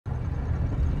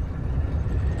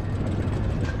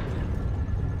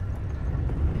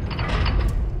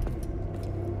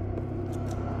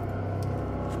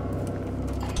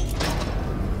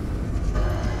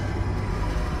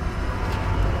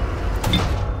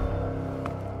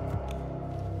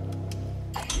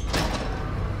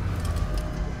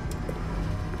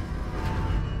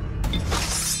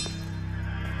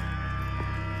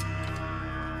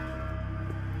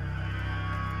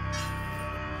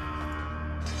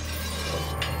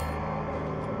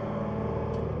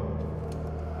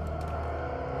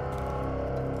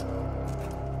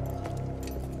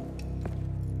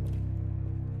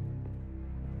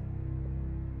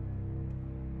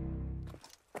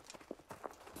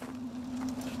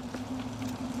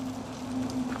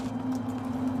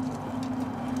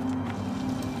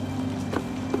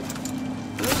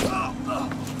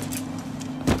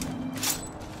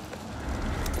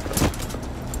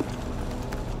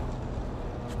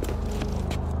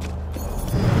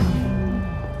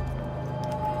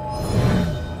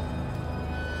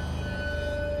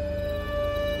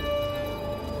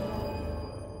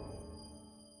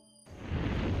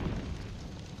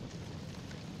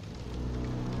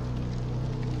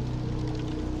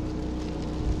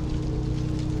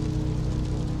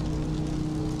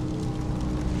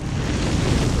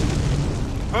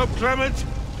Clement,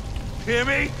 hear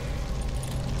me?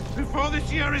 Before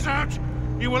this year is out,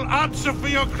 you will answer for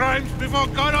your crimes before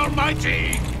God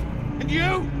Almighty! And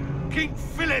you, King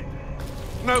Philip,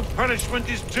 no punishment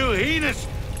is too heinous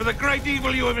for the great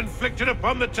evil you have inflicted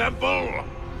upon the temple!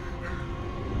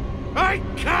 I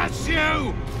curse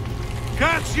you!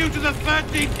 Curse you to the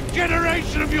 13th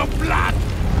generation of your blood!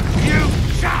 You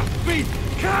shall be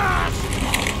cursed!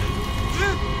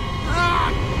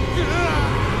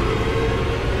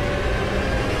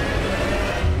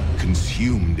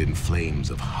 Consumed in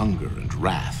flames of hunger and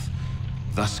wrath,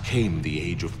 thus came the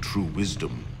age of true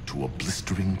wisdom to a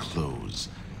blistering close.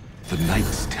 The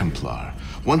Knights Templar,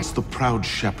 once the proud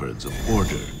shepherds of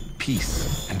order,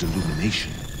 peace, and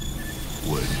illumination,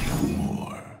 were no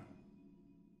more.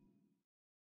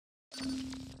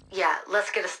 Yeah,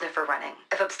 let's get a sniffer running.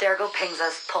 If Abstergo pings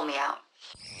us, pull me out.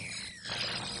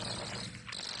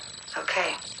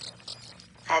 Okay.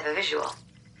 I have a visual.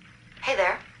 Hey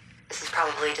there. This is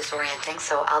probably disorienting,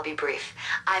 so I'll be brief.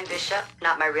 I'm Bishop,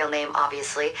 not my real name,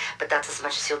 obviously, but that's as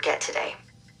much as you'll get today.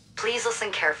 Please listen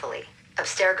carefully.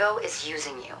 Abstergo is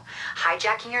using you,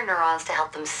 hijacking your neurons to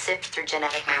help them sift through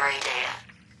genetic memory data.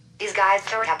 These guys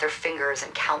have their fingers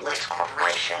in countless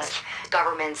corporations,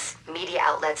 governments, media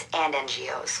outlets, and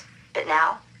NGOs. But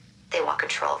now, they want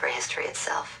control over history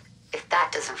itself. If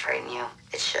that doesn't frame you,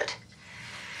 it should.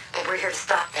 But we're here to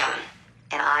stop them,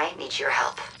 and I need your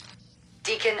help.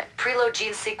 Deacon, preload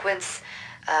gene sequence,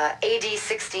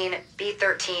 AD16,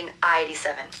 B13,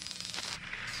 I87.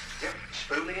 Yep,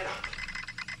 spooling it up.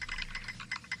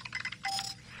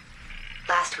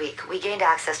 Last week, we gained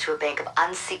access to a bank of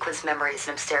unsequenced memories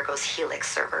in Abstergo's Helix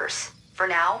servers. For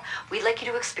now, we'd like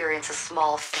you to experience a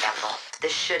small sample.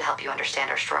 This should help you understand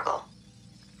our struggle.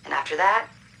 And after that,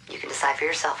 you can decide for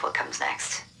yourself what comes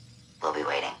next. We'll be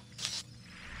waiting.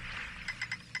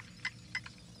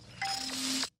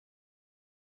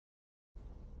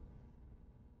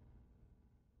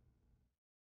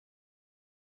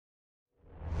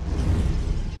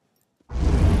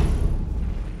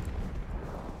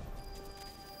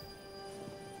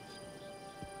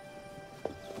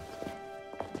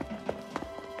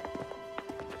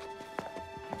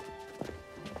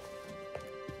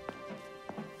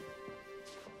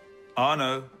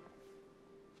 Arno.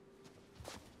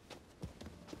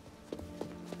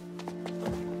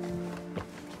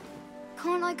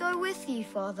 Can't I go with you,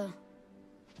 Father?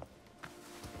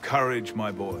 Courage, my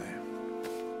boy.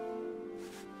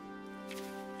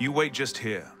 You wait just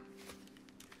here.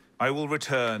 I will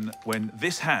return when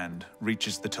this hand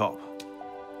reaches the top.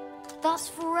 That's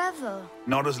forever.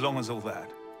 Not as long as all that.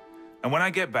 And when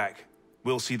I get back,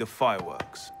 we'll see the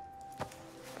fireworks.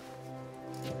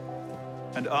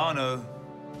 And Arno,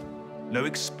 no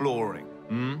exploring,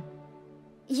 hmm?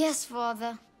 Yes,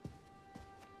 Father.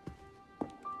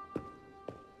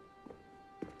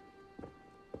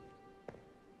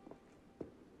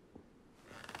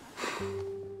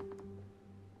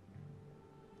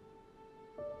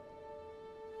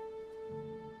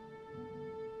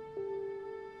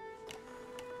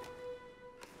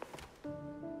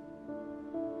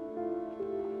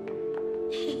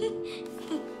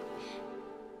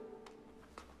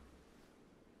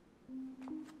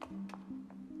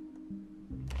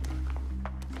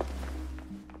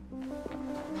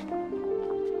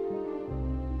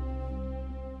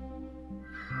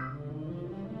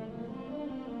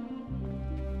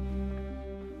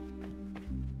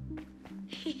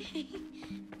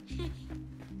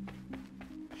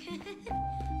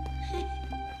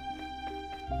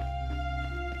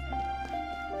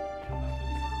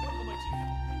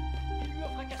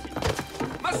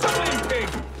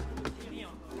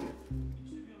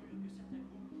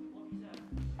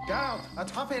 Garde,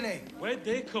 attrapez-les! Where'd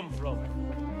they come from?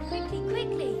 Quickly,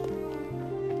 quickly.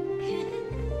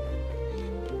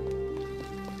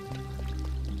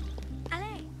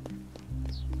 Allez.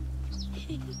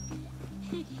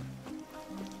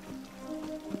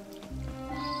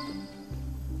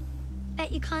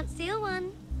 Bet you can't steal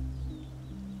one.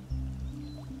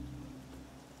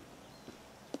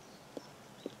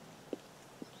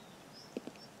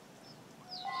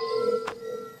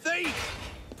 Thief!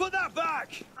 Put that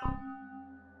back!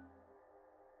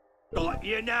 Got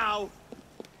you now!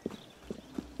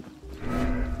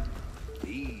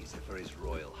 These are for His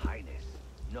Royal Highness,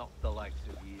 not the likes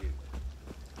of you.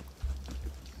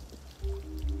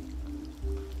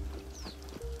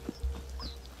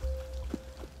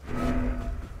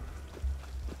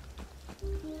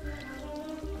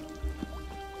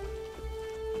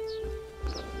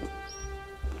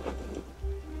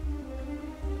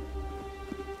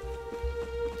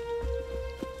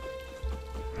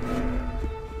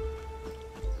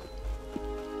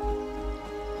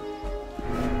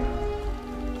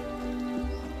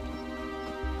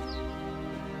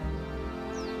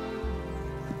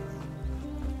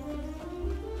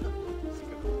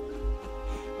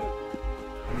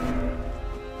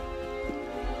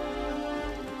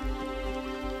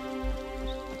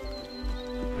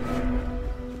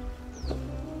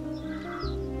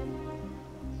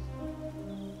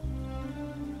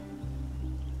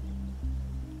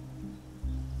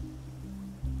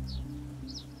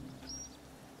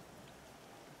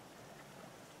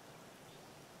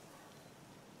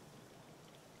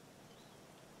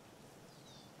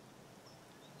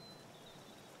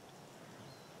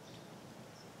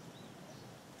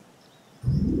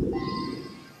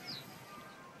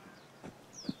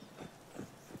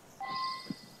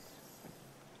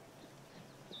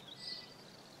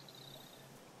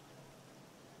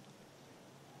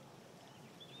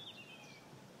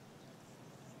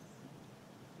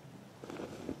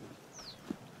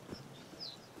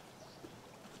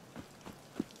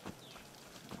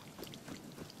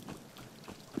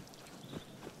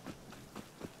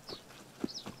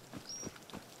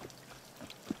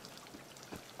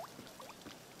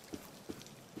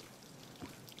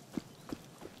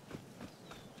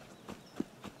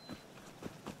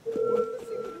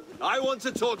 I want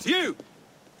to talk to you!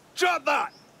 Drop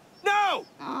that! No!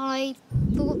 I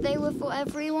thought they were for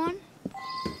everyone.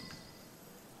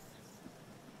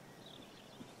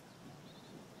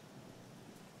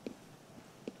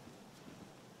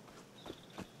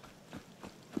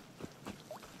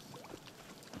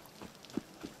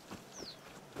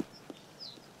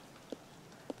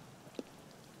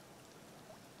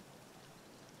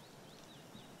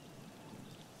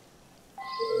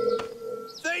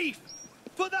 Thief!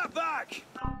 Put that back!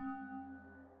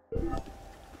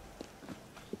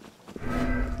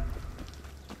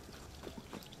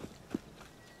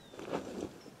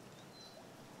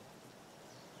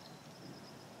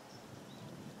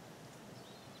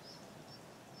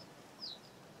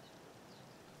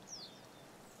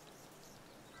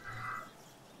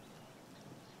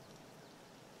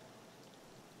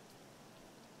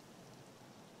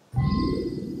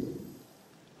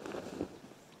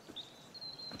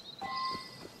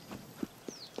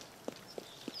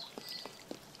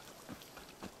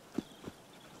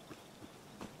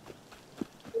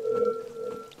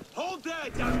 Hold there,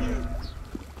 damn you!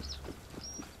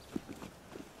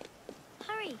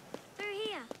 Hurry, through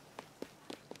here.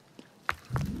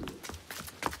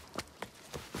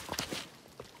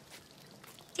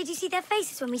 Did you see their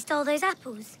faces when we stole those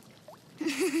apples?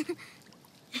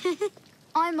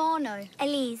 I'm Arno.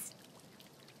 Elise.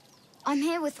 I'm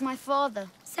here with my father.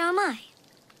 So am I.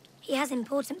 He has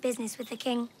important business with the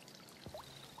king.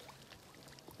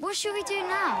 What should we do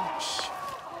now? Shh.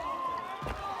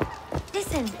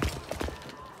 Listen.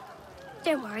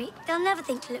 Don't worry, they'll never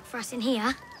think to look for us in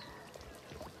here.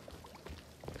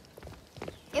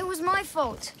 It was my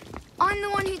fault. I'm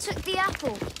the one who took the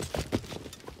apple.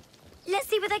 Let's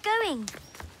see where they're going.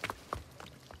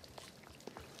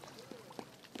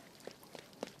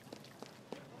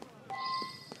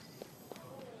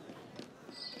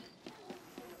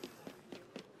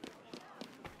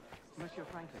 Monsieur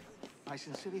Franklin, I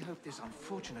sincerely hope this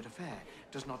unfortunate affair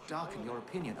does not darken your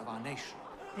opinion of our nation.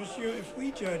 Monsieur, if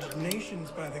we judge nations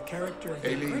by the character of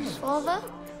their Elise. criminals, Father?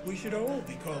 we should all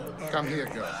be called Come here,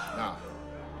 barbarians. girl, now.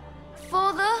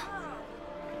 Father?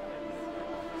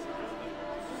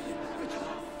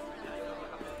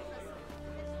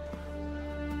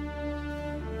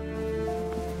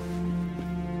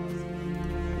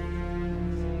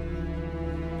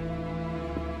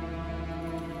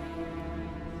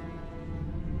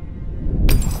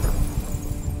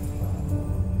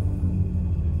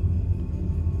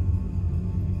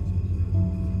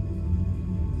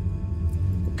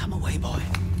 Come away, boy.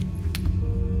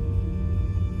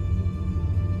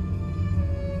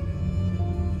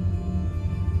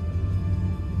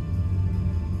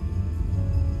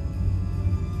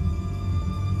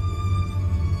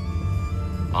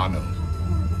 Arno.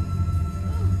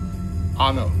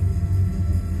 Arno.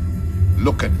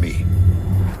 Look at me.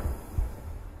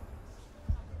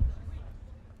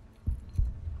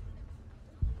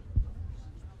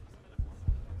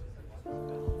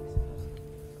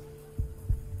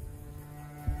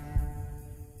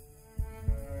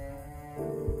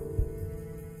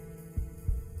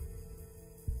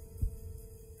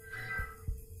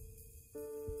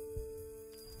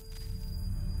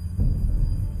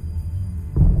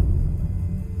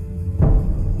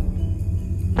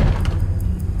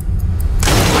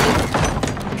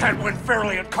 Can't win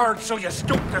fairly at cards, so you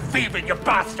stoop to thieving, you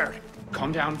bastard!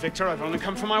 Calm down, Victor. I've only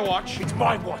come for my watch. It's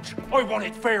my watch. I want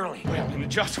it fairly. Well, in a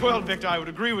just world, Victor, I would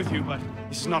agree with you, but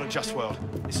this is not a just world.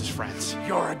 This is France.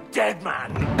 You're a dead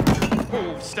man.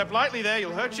 Oh, step lightly there.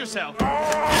 You'll hurt yourself.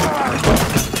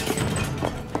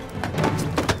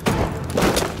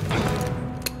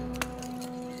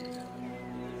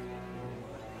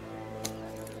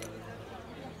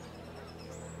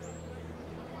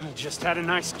 I just had a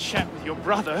nice chat with your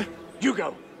brother. You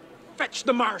go. Fetch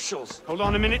the marshals. Hold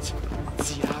on a minute.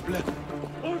 Diable.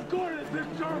 I've got it,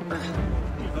 Victor.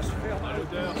 Il va se faire mal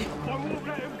l'odeur. I won't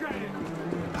let him get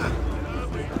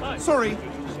it. Sorry.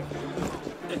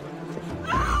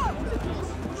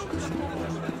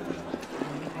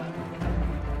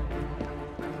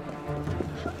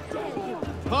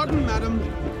 Pardon, madam.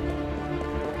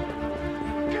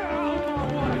 Get out of my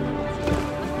way.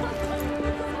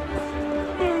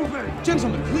 Move it.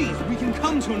 Gentlemen, please, we can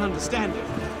come to an understanding.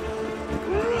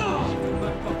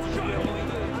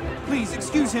 Please,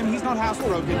 excuse him, he's not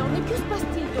housebroken.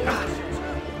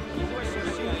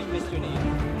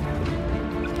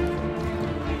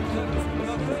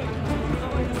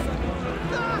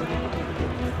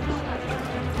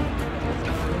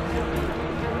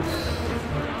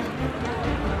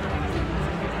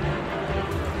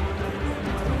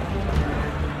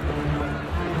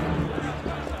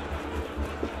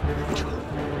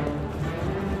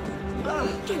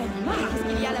 Quel animal! Qu'est-ce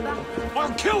qu'il y a là-bas?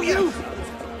 I'll kill you!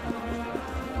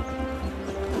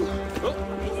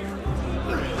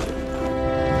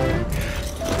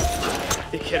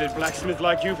 Thick-headed blacksmith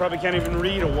like you probably can't even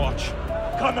read or watch.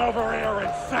 Come over here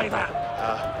and say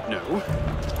that! No.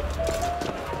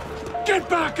 Get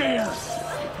back here!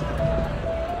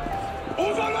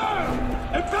 Au voleur!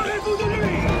 Emparez-vous de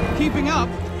lui! Keeping up?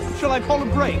 Shall I pull a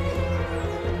break?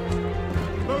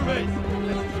 Move it!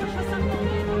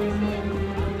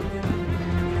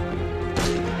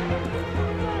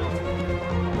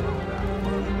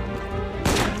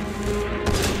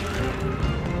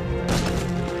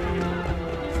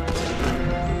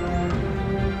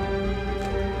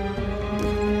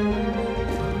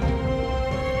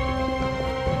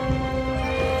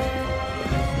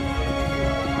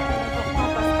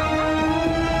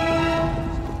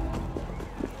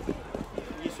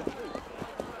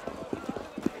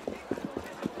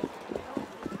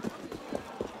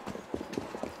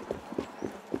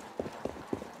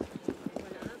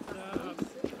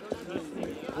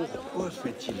 Pourquoi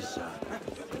fait-il ça?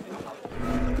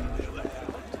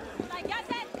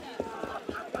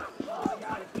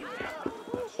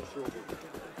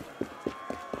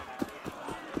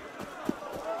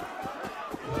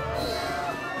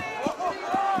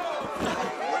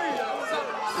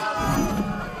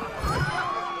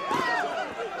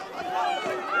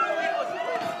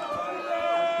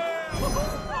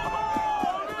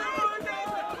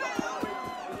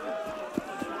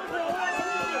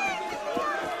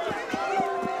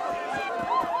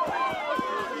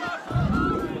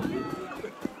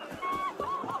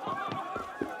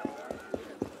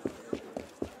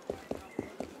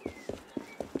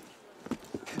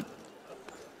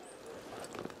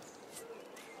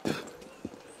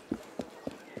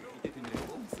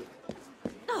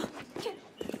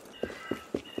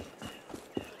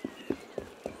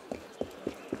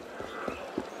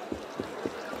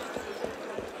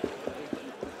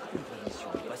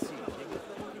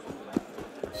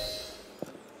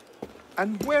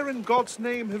 And where in God's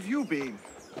name have you been?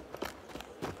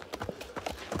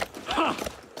 Ha!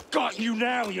 Got you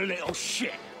now, you little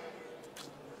shit!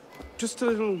 Just a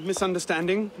little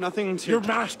misunderstanding. Nothing to... Your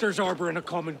master's harboring a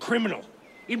common criminal.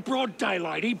 In broad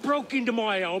daylight, he broke into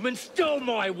my home and stole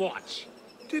my watch.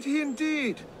 Did he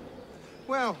indeed?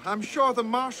 Well, I'm sure the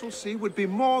Marshalsea would be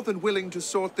more than willing to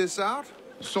sort this out.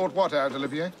 Sort what out,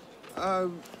 Olivier?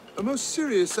 A most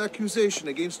serious accusation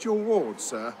against your ward,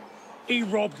 sir. He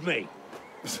robbed me.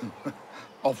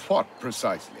 Of what,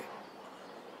 precisely?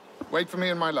 Wait for me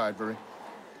in my library.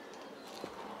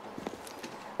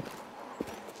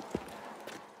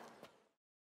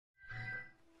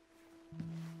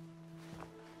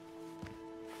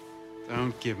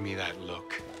 Don't give me that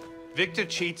look. Victor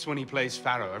cheats when he plays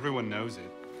Pharaoh. Everyone knows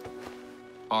it.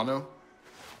 Arno?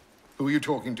 Who are you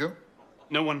talking to?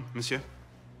 No one, monsieur.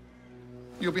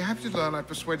 You'll be happy to learn I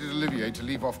persuaded Olivier to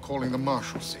leave off calling the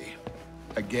Marshalsea.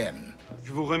 Again.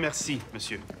 Je vous remercie,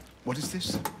 monsieur. What is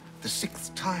this? The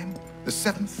 6th time? The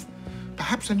 7th?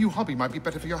 Perhaps a new hobby might be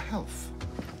better for your health.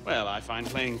 Well, I find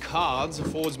playing cards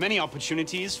affords many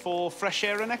opportunities for fresh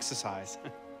air and exercise.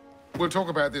 We'll talk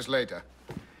about this later.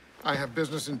 I have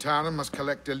business in town and must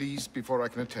collect Elise before I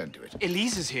can attend to it.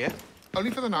 Elise is here?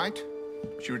 Only for the night.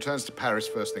 She returns to Paris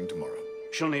first thing tomorrow.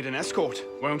 She'll need an escort,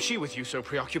 won't she, with you so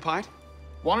preoccupied?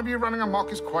 One of you running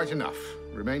amok is quite enough.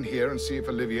 Remain here and see if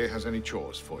Olivier has any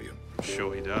chores for you.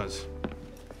 Sure he does.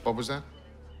 What was that?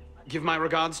 Give my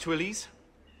regards to Elise.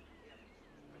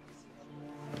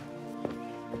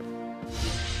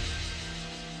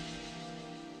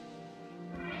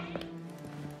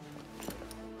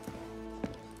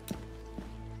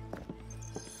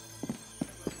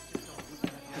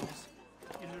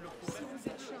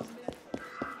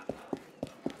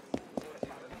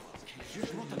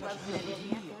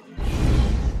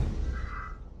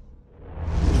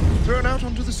 Thrown out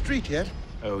onto the street yet?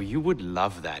 Oh, you would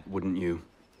love that, wouldn't you?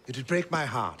 It'd break my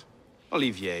heart.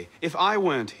 Olivier, if I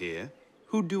weren't here,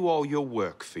 who'd do all your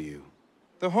work for you?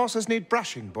 The horses need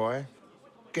brushing, boy.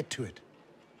 Get to it.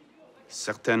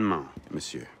 Certainement,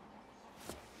 monsieur.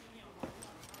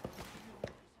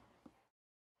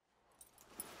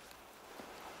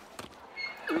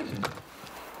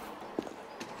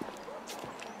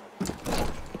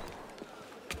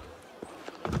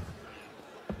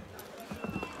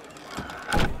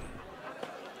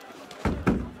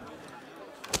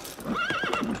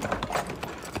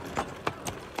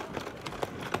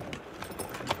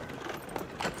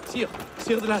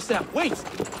 Sire de la Serre, wait!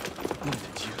 Nom de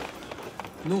Dieu.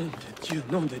 Nom de Dieu,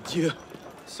 nom de Dieu.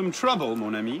 Some trouble,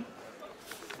 mon ami?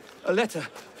 A letter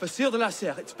for Sire de la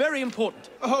Serre. It's very important.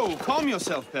 Oh, calm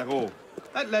yourself, Perrault.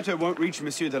 That letter won't reach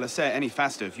Monsieur de la Serre any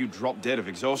faster if you drop dead of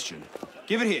exhaustion.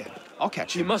 Give it here. I'll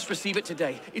catch you. You must receive it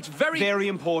today. It's very... Very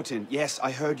important. Yes,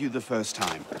 I heard you the first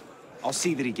time. I'll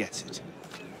see that he gets it.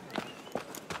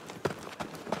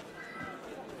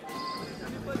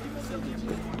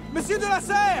 Monsieur de la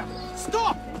Serre!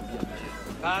 Stop!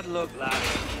 Bad luck, lad.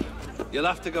 You'll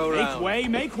have to go round. Make way,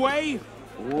 make way!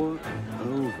 Or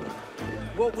over.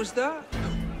 What was that?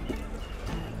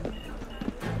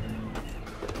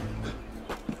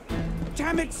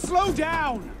 Damn it, slow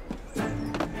down!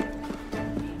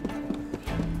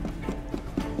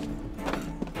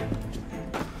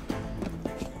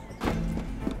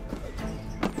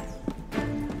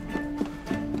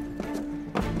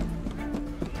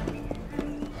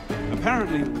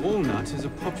 Apparently, walnut is a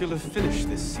popular finish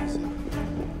this season.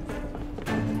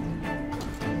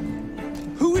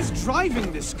 Who is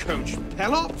driving this coach,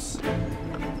 Pelops?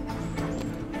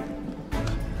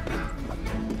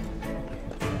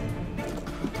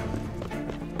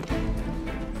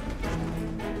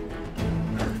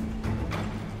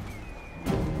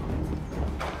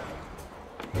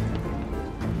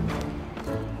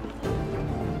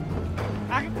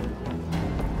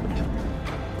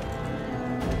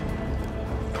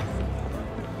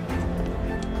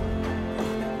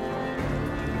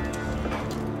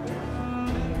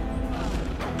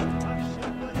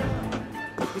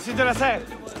 Monsieur de la Serre!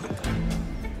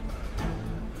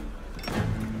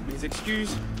 Please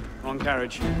excuse, wrong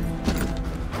carriage.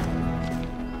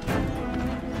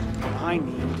 What I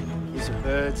need is a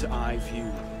bird's eye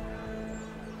view.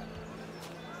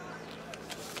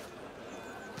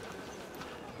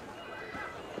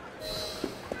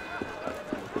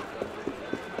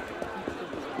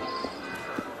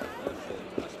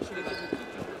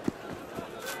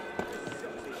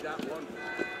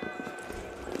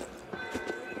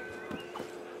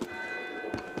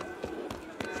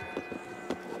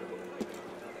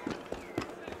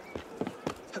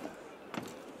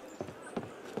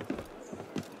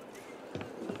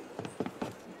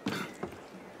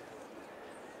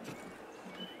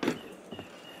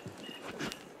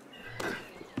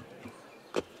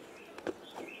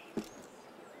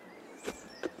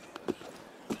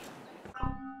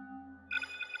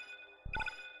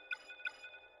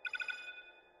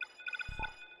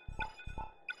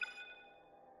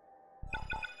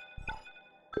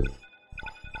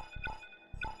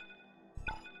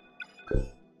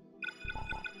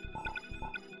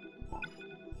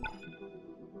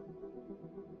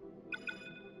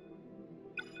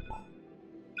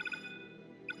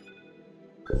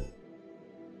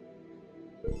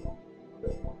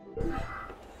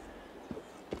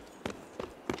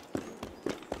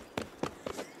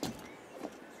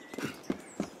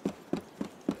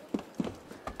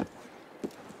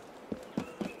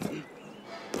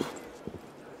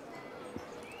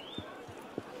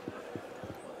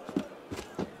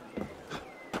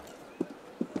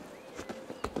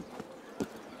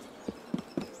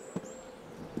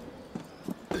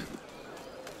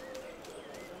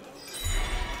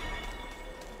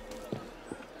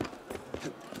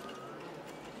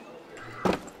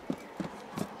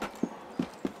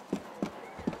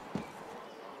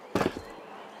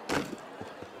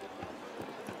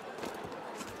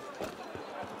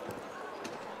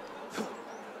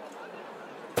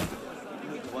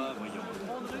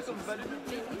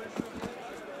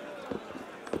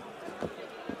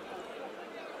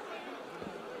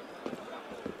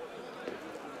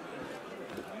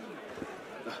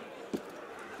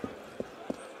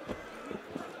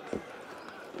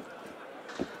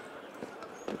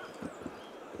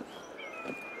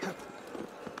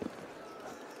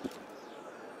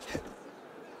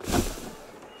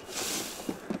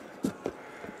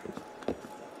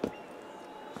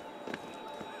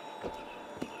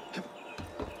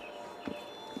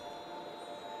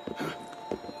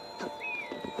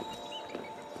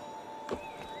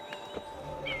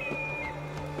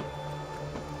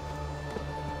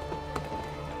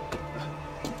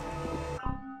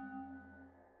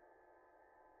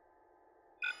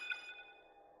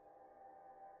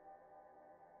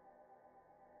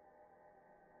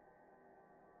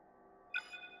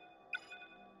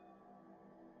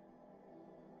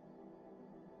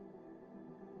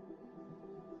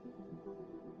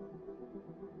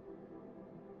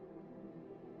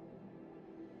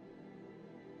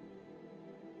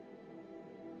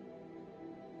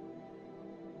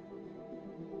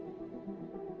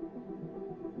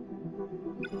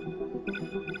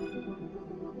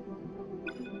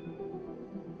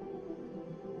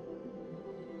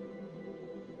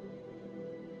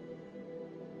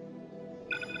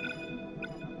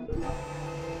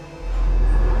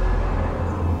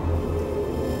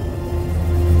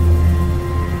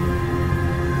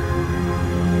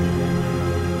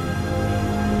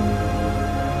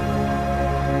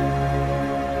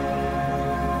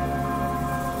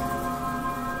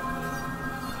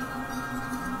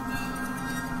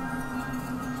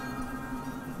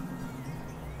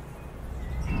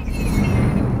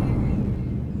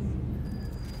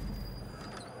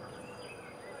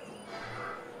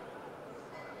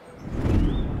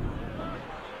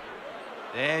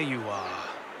 There you are.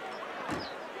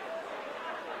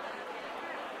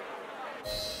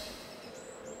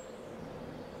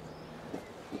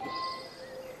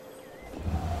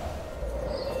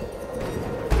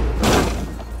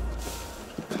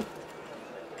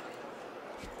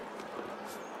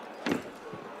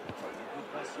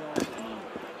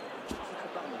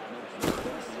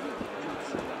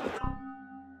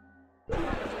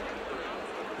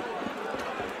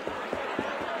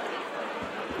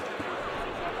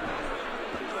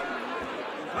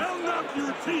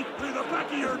 Your teeth through the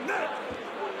back of your neck!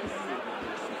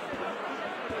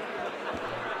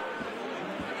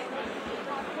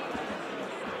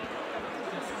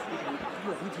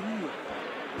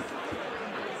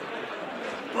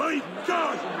 By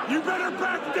God! You better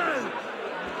back down!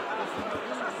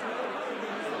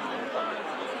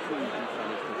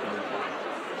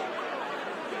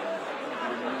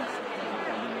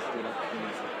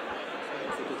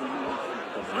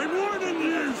 I'm warning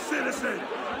you, citizen!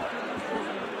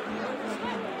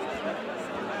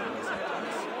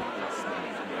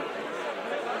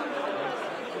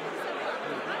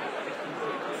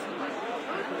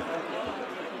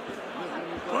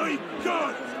 By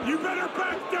God! You better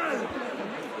back down!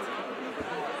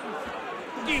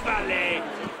 Divale!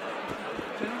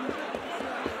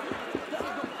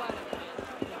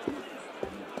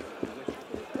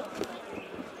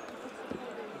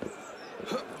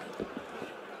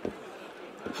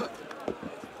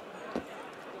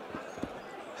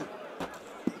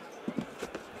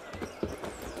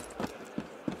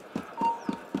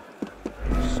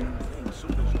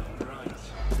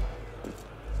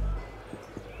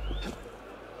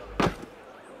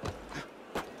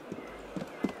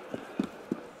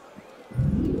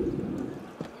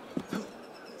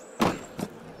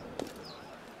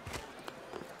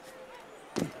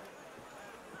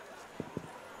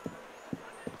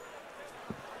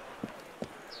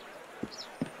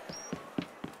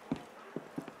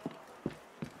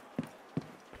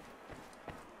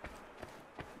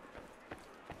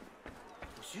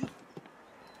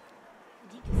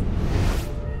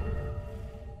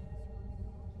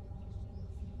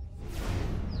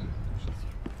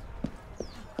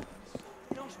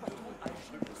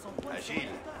 Agile,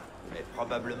 mais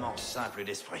probablement simple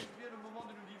d'esprit.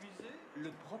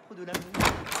 Le propre de la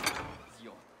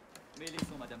mission. Mais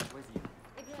laissons madame choisir.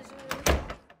 Eh bien,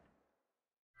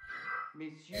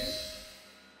 Messieurs,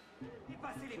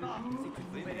 dépassez les barres. C'est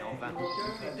une nouvelle en vain.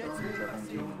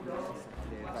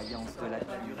 Les vaillances de la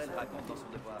naturelle racontent dans son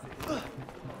devoir.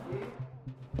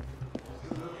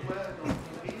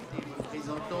 Des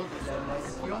représentants de la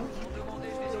nation,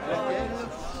 laquelle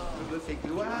je me fais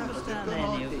gloire de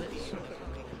commenter.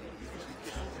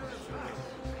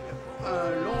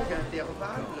 Un long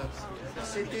intervalle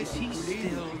s'était écoulé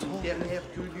depuis une dernière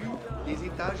tenue des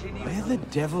États généraux. Where the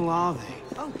devil are they?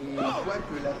 Et une fois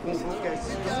que la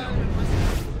convocation...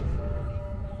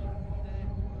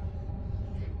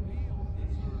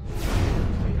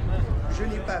 Je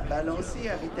n'ai pas balancé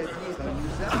à rétablir un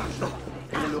usage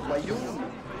dont le royaume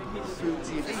peut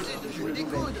tirer une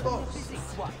nouvelle force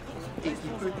et qui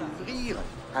peut ouvrir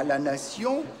à la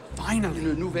nation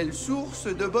une nouvelle source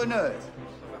de bonheur.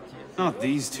 Not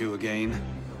these two again.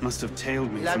 Must have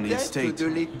tailed me La from the dette estate. de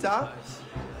l'État,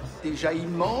 déjà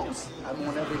immense à mon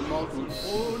avènement au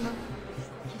trône,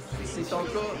 s'est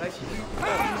encore accrue.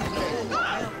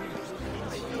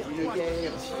 Une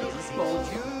guerre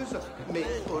dispendieuse, mais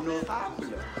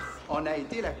honorable, en a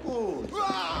été la cause.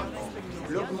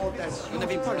 L'augmentation de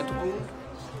l'impôt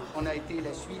en a été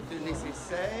la suite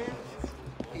nécessaire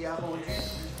et a rendu plus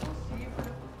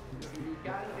sensible une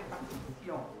égale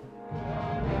répartition.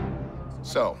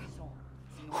 So,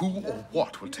 who or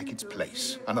what will take its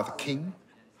place? Another king?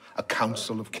 A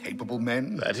council of capable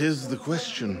men? That is the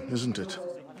question, isn't it?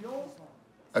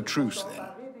 A truce, then.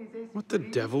 What the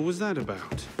devil was that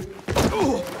about?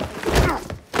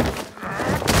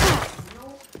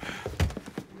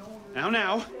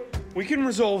 Now, we can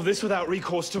resolve this without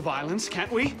recourse to violence,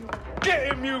 can't we? Get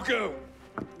him, Yuko!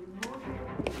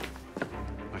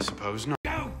 I suppose not.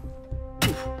 Go!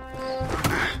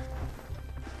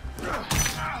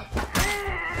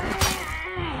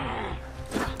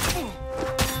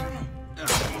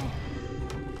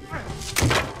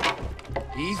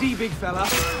 Easy, big fella.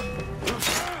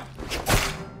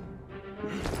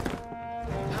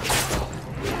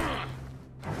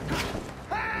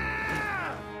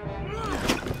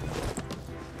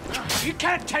 You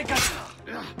can't take us!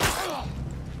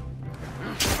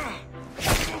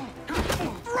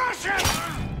 Rush him!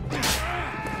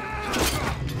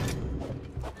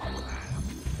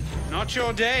 Not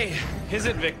your day, is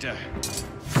it, Victor?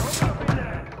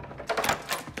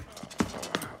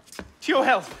 your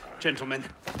health, gentlemen.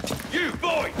 You,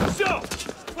 boy! Stop!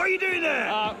 What are you doing there?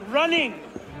 Running!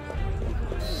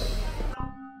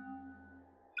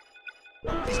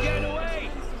 He's getting away!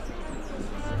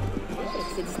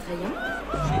 C'est distrayant.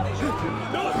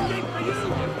 No escape for you!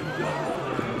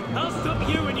 I'll stop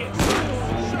you when you...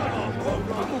 Shut up!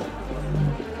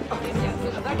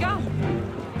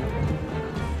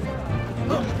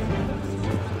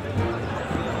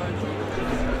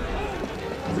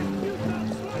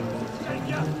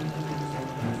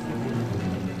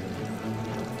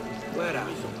 Where are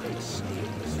you going to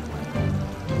sneak this way?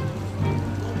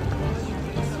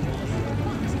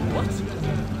 What?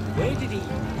 Where did he...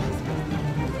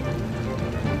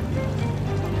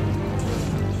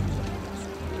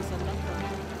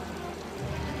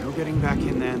 No getting back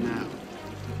in there now.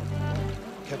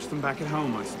 Catch them back at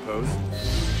home, I suppose.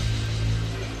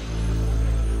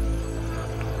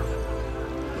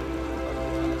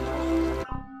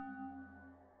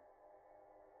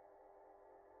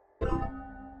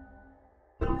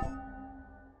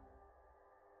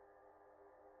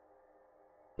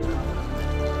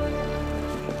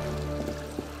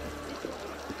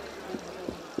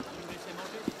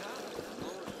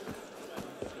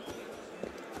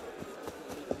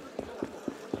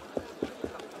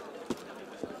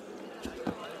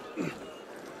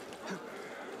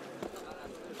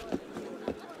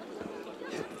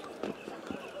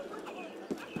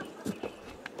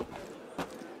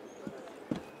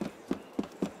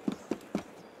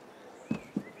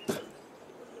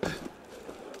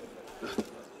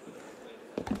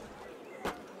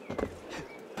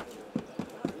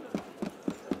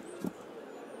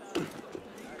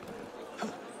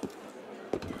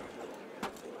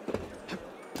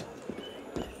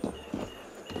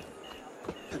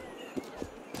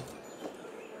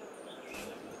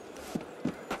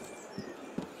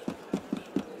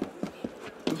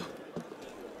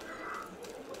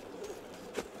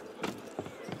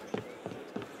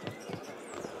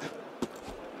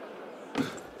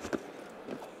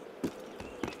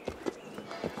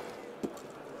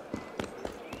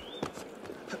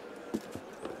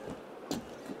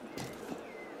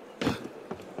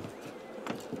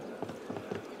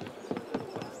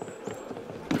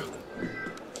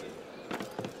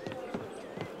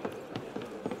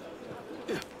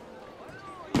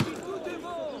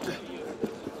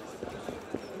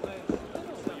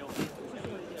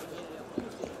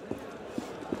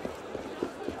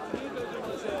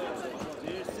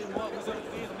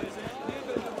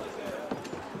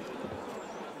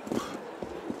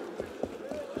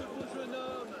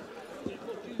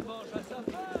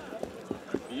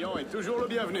 Toujours le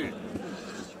bienvenu.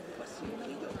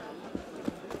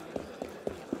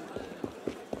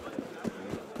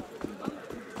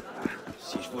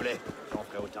 Si je voulais, j'en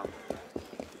ferais autant.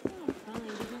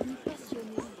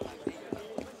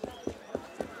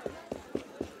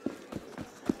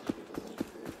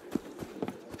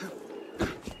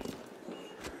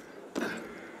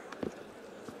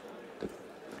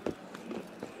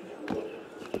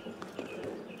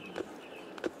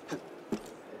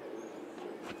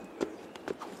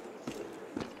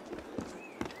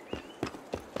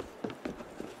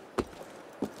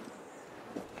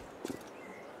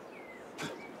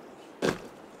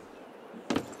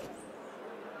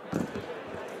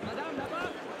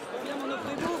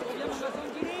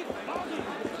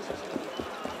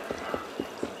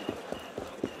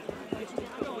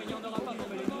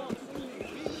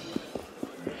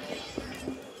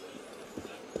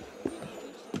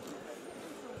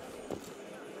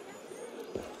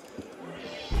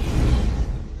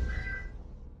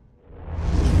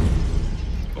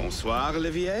 Bonsoir,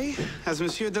 Olivier. Has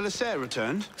Monsieur de la Serre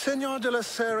returned? Senor de la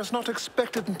Serre is not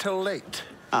expected until late.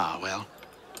 Ah, well.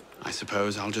 I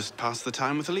suppose I'll just pass the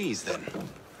time with Elise, then.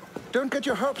 Don't get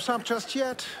your hopes up just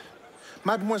yet.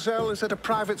 Mademoiselle is at a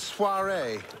private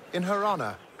soiree, in her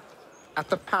honor, at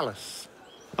the palace.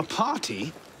 A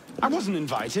party? I wasn't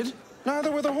invited.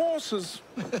 Neither were the horses.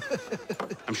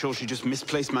 I'm sure she just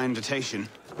misplaced my invitation.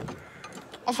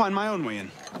 I'll find my own way in.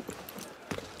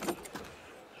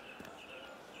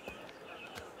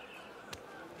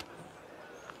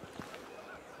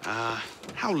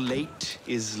 How late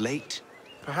is late?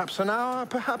 Perhaps an hour,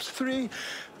 perhaps 3,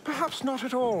 perhaps not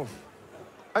at all.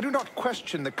 I do not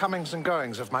question the comings and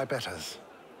goings of my betters.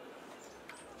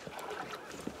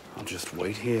 I'll just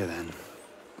wait here, then.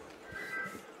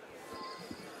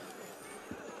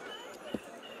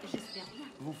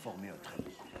 Vous formez un très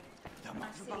beau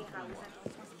couple.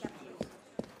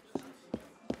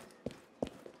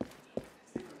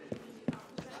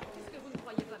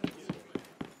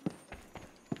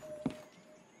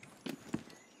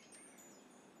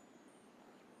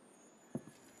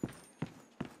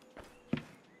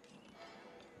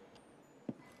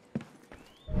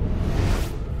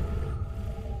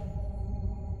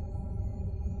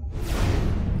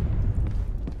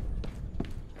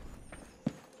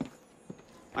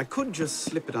 I could just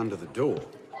slip it under the door.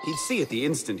 He'd see it the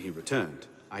instant he returned.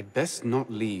 I'd best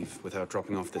not leave without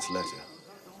dropping off this letter.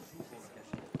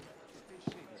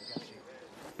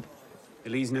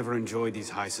 Elise never enjoyed these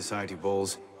high society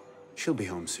balls. She'll be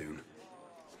home soon.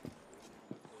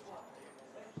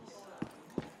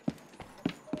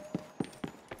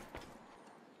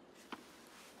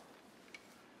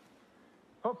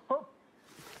 Hop, hop.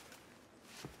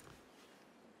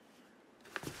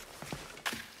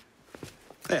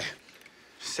 There.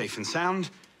 Safe and sound,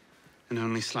 and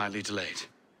only slightly delayed.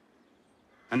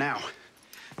 And now,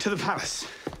 to the palace.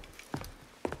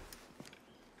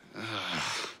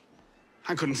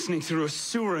 I couldn't sneak through a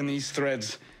sewer in these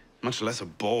threads, much less a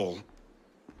ball.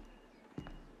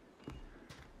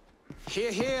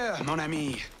 Here, here, mon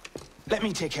ami. Let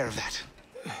me take care of that.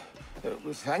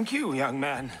 Thank you, young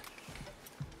man.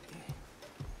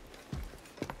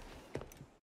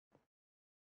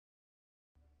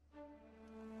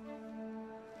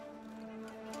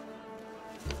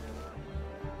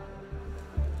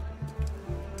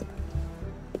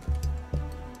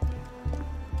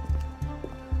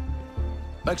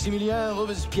 Maximilien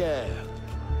Robespierre.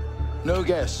 No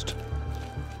guest.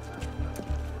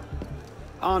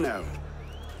 Arno.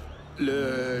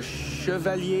 Le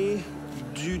Chevalier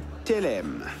du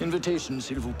Télème. Invitation,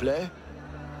 s'il vous plaît.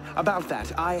 About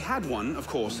that, I had one, of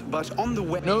course, but on the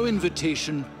way... No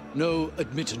invitation, no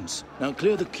admittance. Now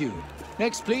clear the queue.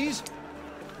 Next, please.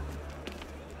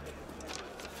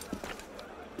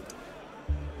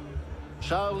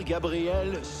 Charles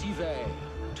Gabriel Siver.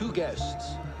 2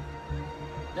 guests.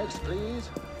 Next, please.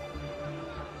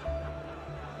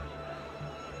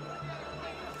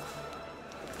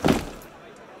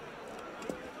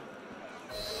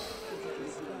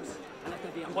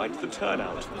 Quite the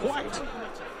turnout. Quite.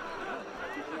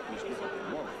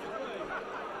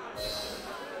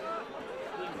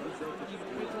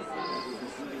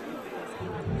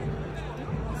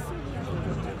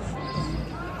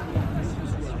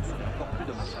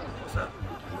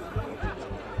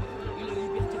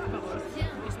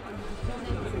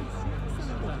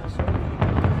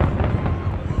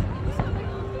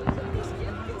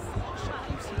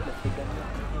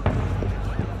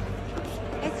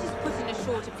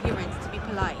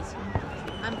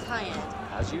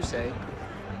 As you say.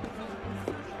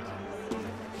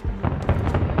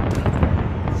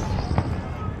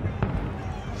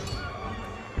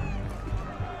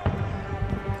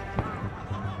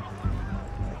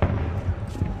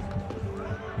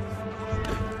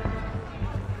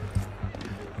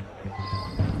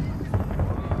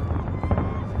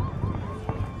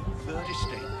 Third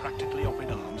estate practically up in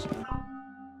arms.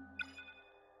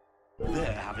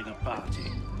 They're having a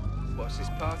party. What's this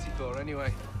party for,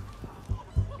 anyway?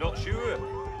 Not sure.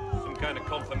 Some kind of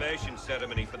confirmation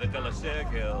ceremony for the De La Serre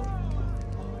girl.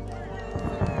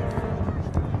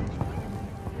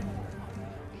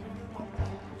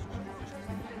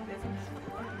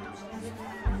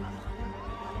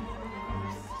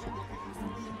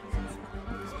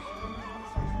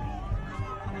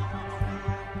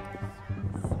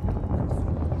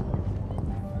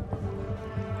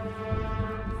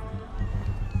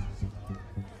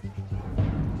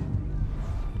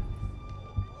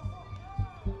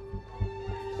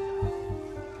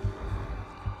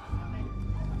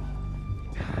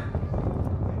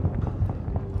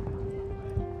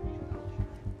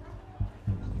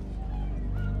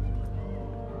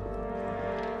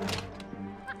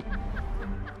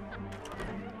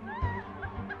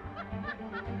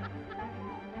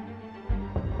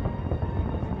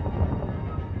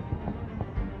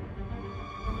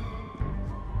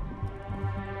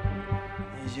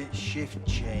 Is it shift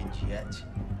change yet?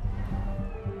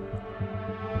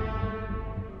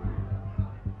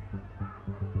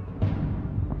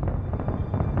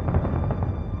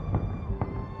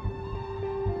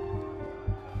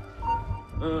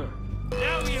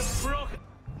 Now you've broke.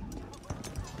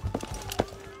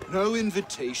 No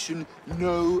invitation,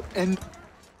 no end.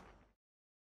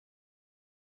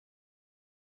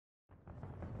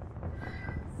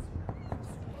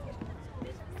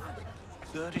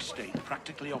 Third estate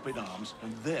practically up in arms,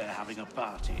 and they're having a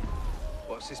party.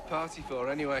 What's this party for,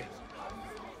 anyway?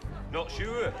 Not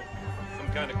sure.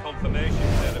 Some kind of confirmation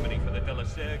ceremony for the De La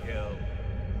Serre girl.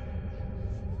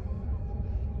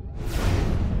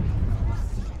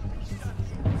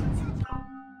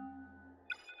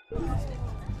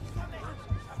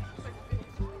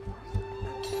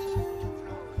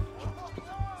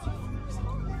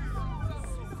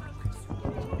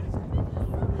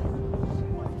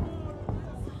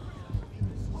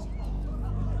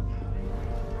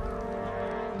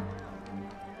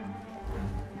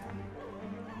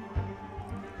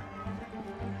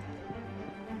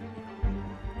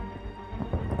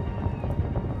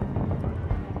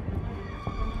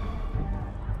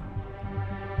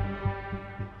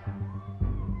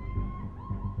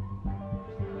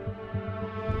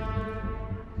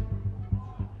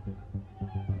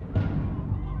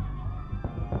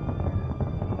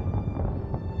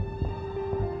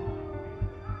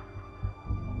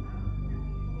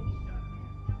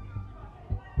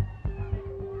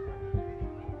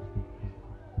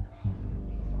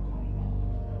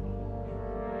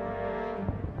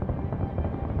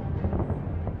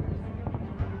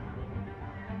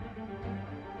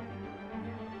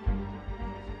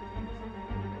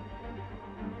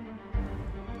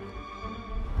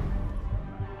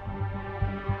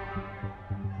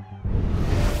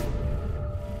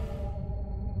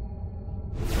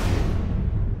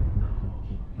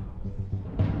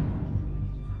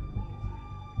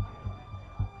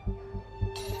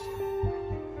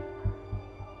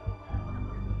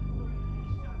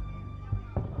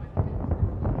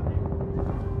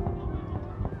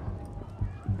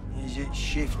 it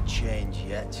shift change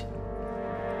yet?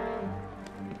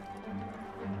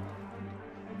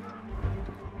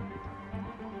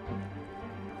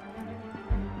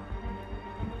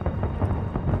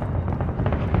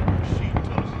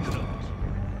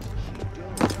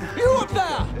 You up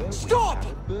there! Stop!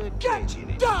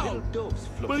 Get down!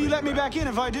 Will you let me back in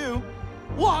if I do?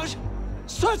 What?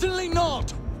 Certainly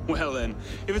not! Well then,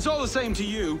 if it's all the same to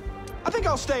you, I think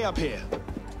I'll stay up here.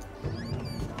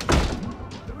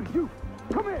 You,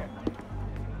 come here!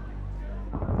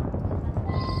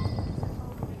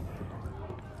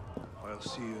 I'll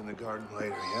see you in the garden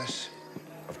later, yes?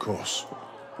 Of course.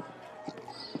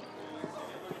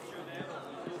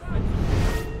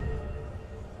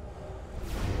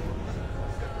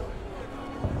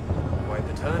 Quite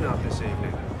the turnout this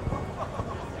evening.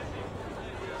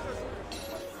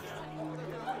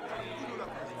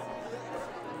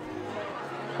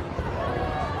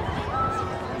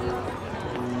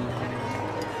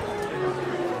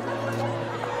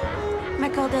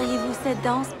 M'accorderiez-vous cette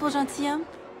danse pour gentilhomme?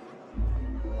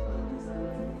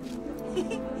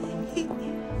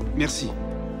 Merci.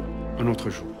 Un autre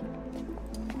jour.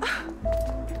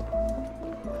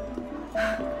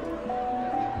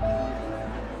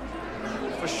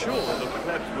 For sure, the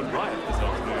plebs would riot this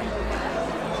afternoon.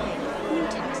 New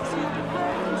texts have been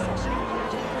heard in session.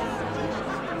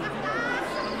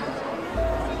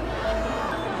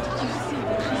 Did you see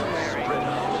what she's wearing?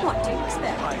 What do you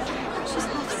expect? She's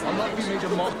half I'll not be made a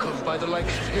mock of by the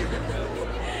likes of him.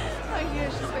 I hear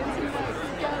she spends her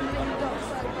nights gambling in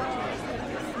dockside bars.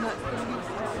 Not the least.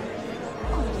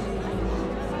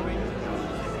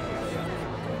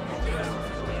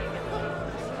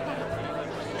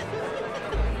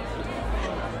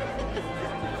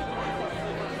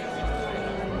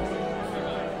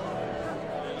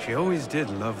 She always did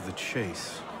love the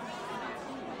chase.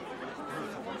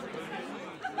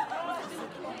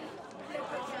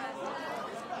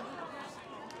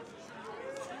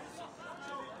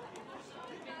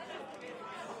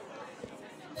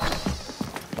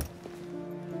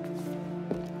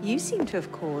 You seem to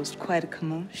have caused quite a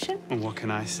commotion. Well, what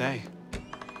can I say?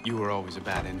 You were always a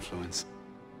bad influence.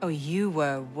 Oh, you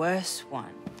were a worse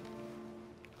one.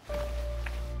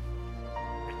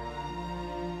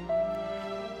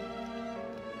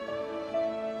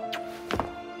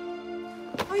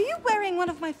 Are you wearing one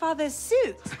of my father's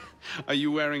suits? Are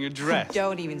you wearing a dress?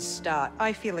 Don't even start.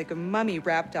 I feel like a mummy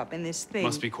wrapped up in this thing.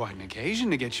 Must be quite an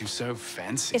occasion to get you so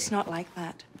fancy. It's not like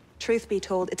that. Truth be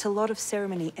told, it's a lot of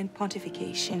ceremony and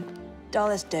pontification.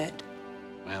 Dull as dirt.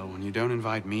 Well, when you don't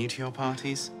invite me to your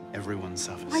parties, everyone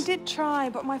suffers. I did try,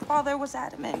 but my father was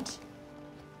adamant.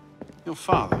 Your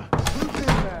father?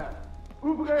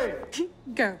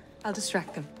 Go. I'll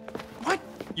distract them. What?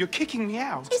 You're kicking me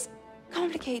out? It's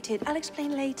complicated. I'll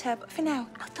explain later, but for now,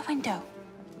 out the window.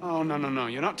 Oh, no, no, no.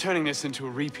 You're not turning this into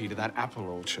a repeat of that apple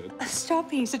orchard.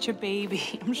 Stop being such a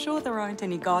baby. I'm sure there aren't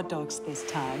any guard dogs this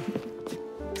time.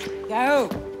 Go!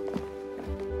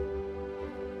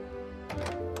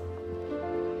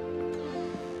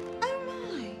 Oh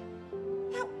my!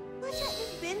 Now, was that the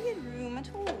billiard room at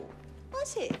all?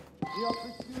 Was it?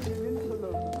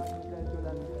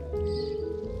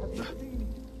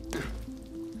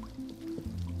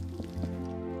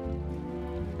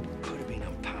 Could have been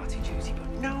on party duty, but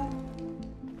no.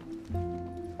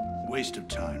 Waste of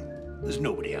time. There's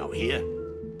nobody out here.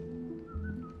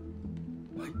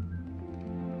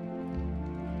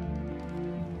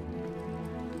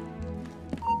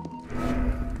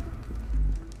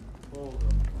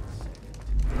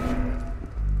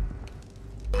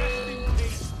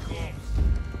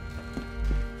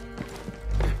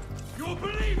 You a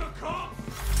believer,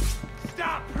 corpse?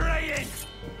 Stop praying!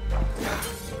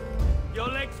 Your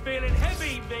legs feeling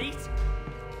heavy, mate?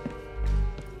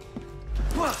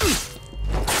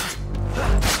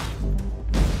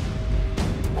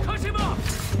 Cut him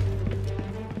off!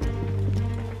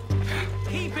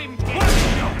 Keep him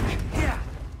down! Yeah.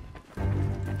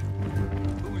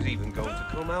 Who's even going to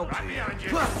come out Right here? behind you!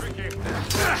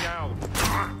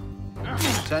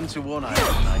 10 to 1, I reckon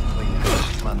I clean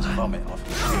this man's vomit off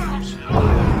his shoes.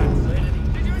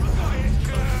 Did you enjoy it,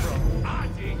 Carve? I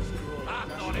did. I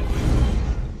thought it was...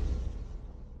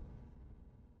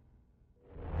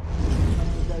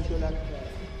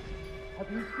 Have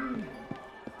you seen?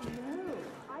 No,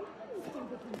 I didn't think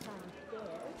it was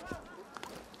downstairs.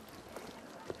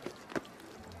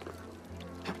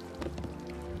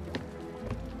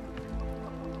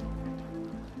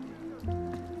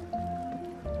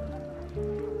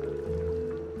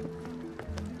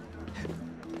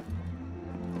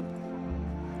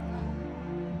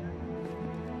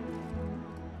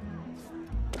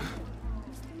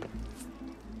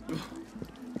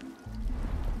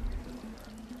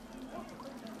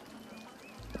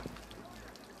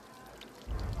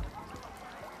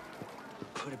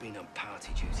 have been on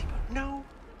party duty, but no.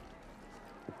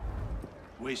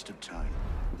 Waste of time.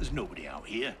 There's nobody out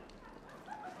here.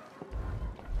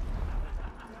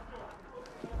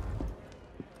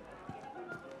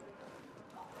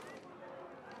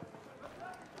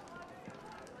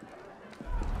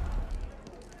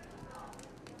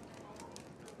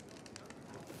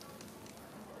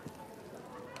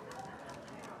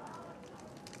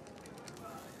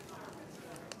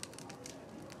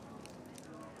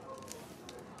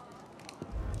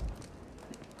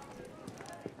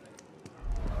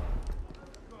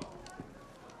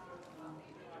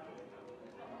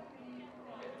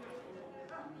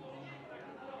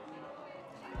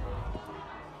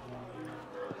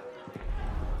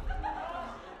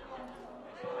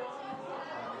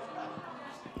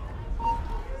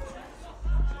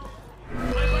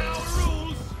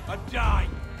 Die!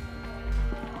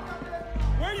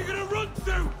 Where are you gonna run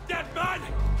to, dead man?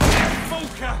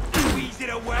 Smoker, squeeze it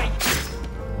away!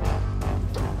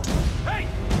 Hey,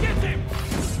 get him!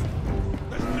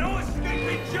 There's no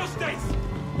escaping justice!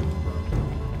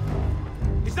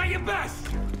 Is that your best?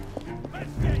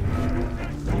 Let's get you!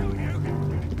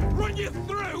 Run you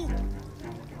through!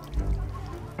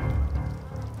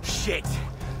 Shit!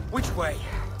 Which way?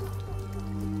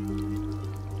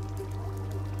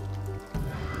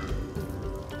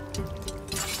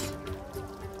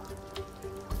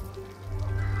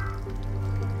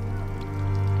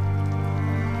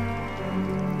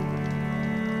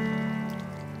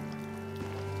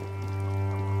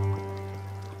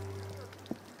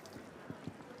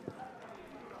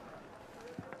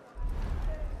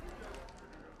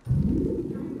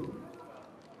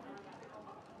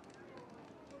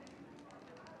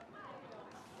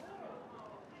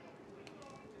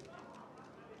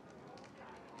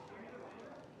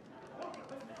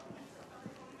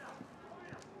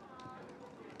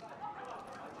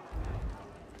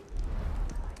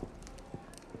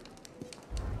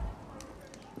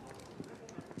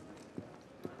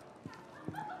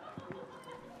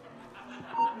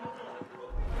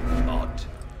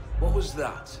 What was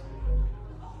that?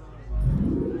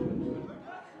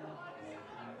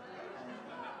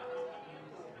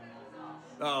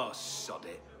 Oh, sod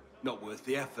it. Not worth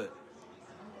the effort.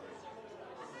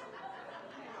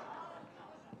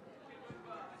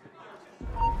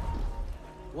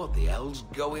 What the hell's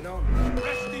going on?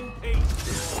 Rest in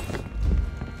peace!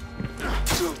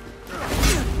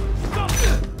 Stop!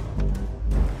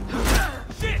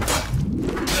 Shit!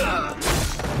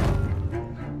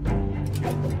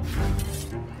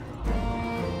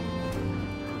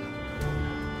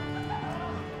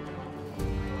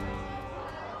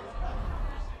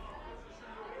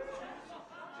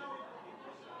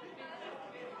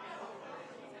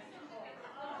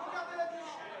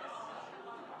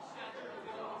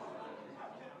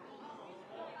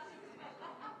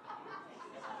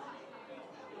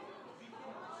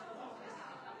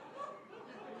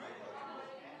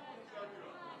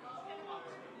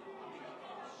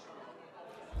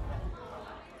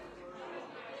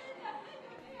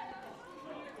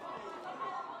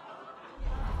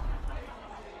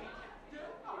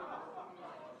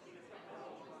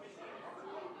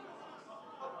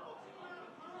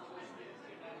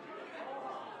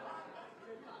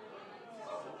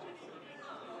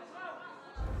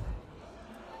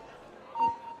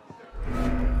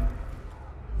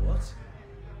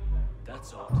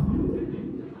 That's odd.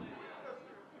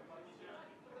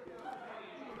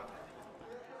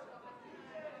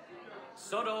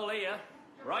 Sod all here.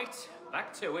 Right,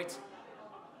 back to it.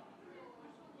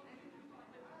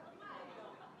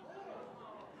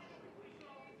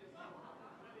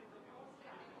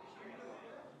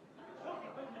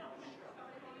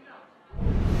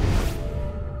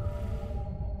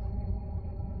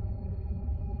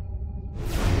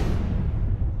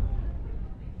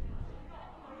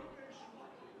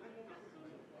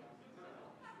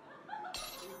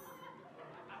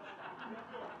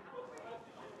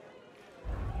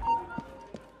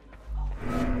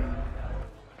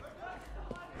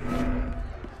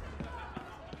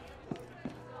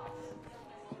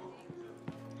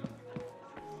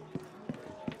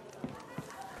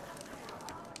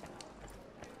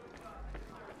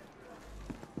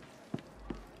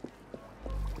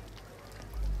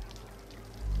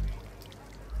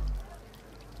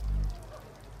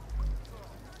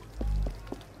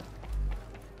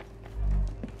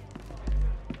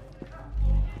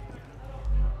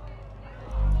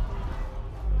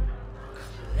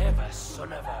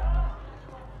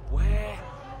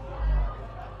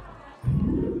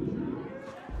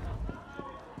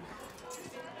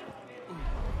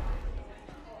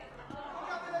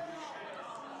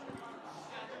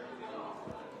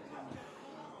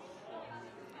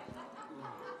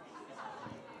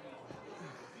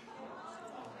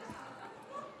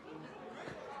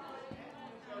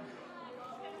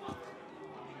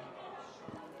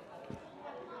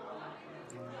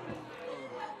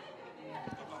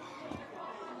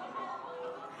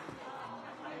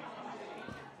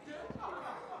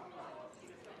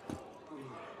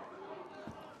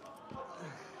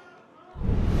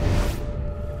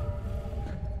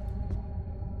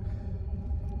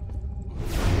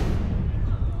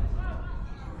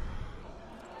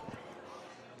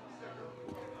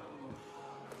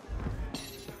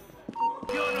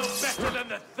 better than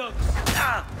the thugs.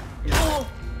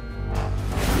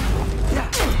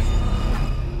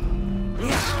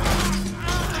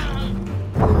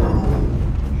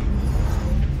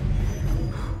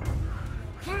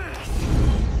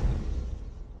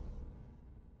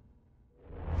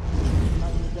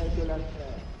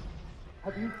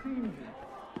 Have you seen him?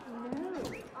 No,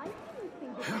 I didn't think it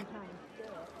in time,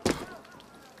 sir.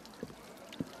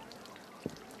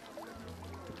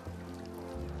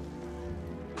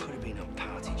 Could have been on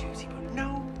party duty, but no.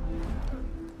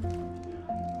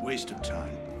 Waste of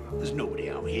time. There's nobody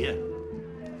out here.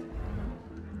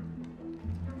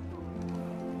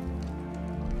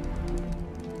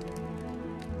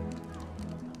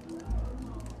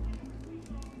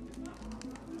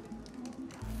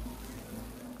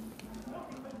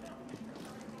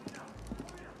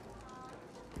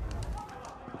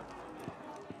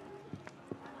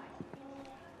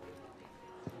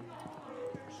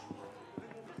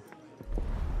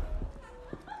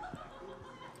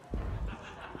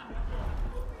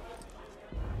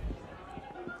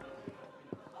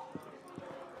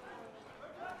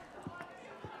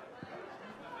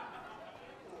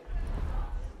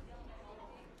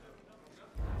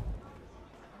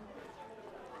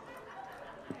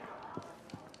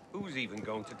 Who's even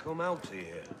going to come out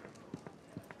here?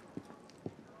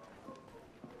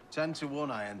 10 to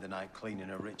 1 I end the night cleaning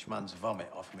a rich man's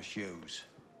vomit off my shoes.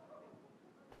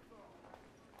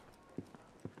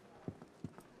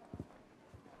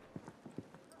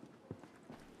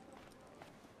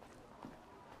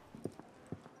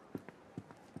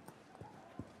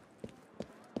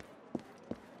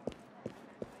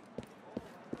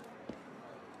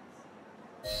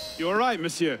 You all right,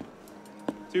 monsieur?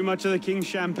 Too much of the king's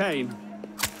champagne?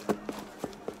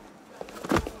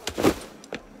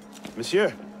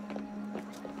 Monsieur?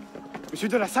 Monsieur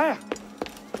de la Serre!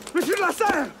 Monsieur de la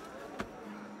Serre!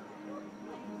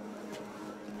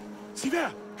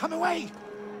 Siver, come away!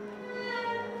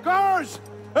 Guards!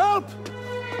 Help!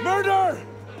 Murder!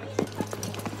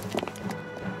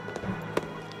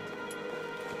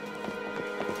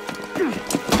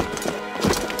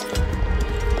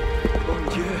 Mon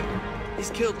Dieu! He's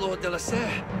killed Lord de la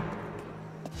Serre.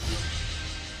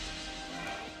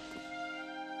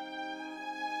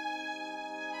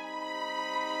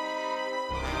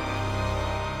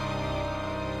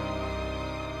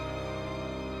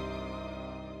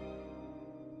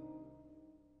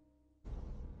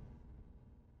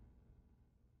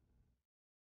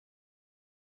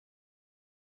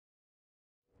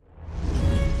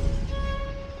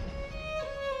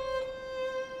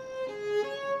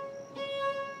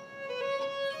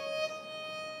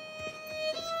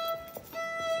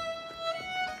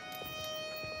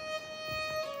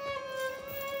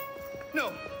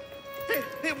 No,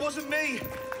 it wasn't me.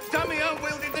 Damian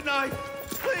wielded the knife.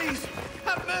 Please,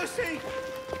 have mercy.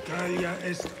 Gallia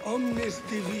est omnis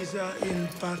divisa in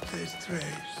partes tres.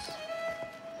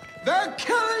 They're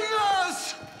killing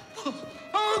us!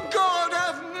 Oh, God,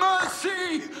 have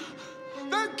mercy!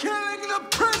 They're killing the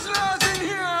prisoners in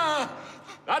here!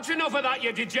 That's enough of that,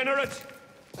 you degenerate!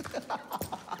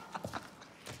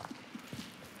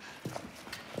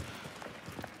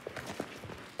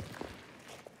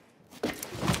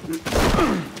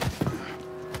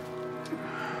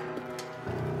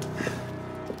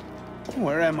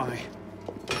 Where am I?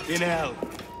 In hell.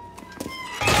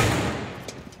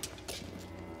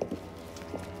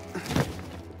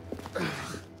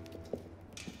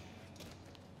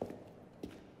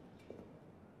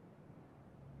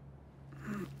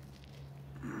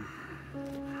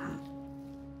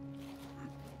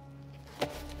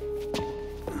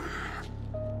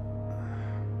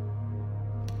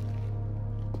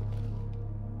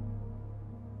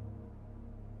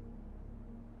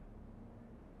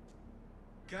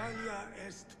 Gallia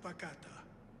est pacata.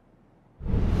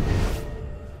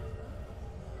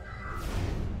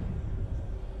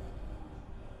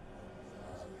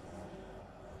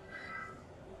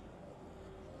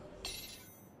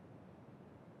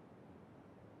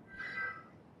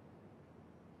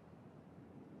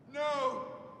 No!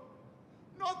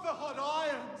 Not the hot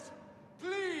irons!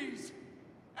 Please!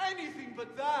 Anything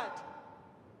but that!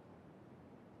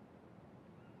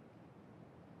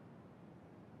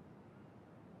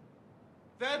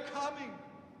 They're coming!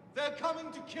 They're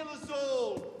coming to kill us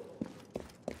all!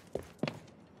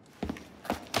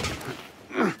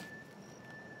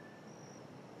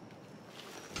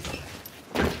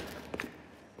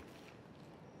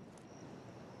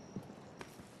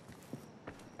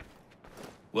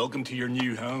 Welcome to your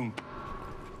new home.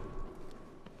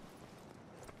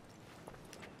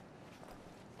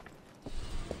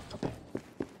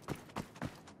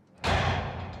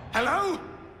 Hello?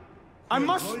 I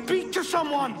must speak to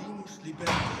someone!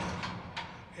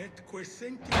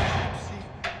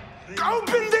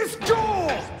 Open this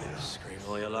door! Scream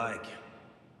all you like.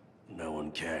 No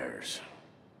one cares.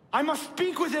 I must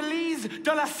speak with Elise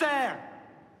de la Serre.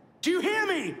 Do you hear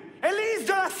me? Elise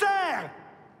de la Serre!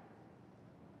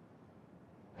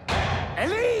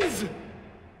 Elise!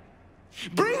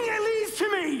 Bring Elise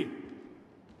to me!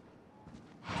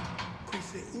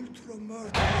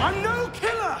 I'm no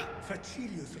killer!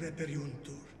 Facilius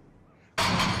reperiuntur.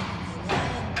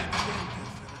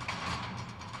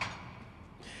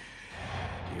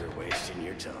 You're wasting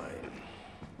your time.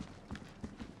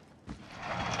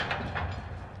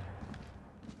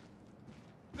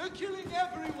 They're killing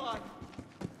everyone!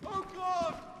 Oh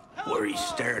God! Help What are you us!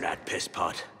 staring at,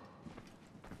 pisspot?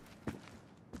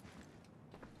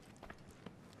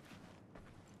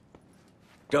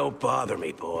 Don't bother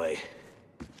me, boy.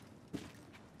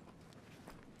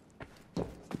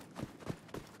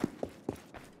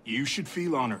 You should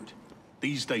feel honored.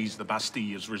 These days, the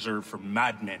Bastille is reserved for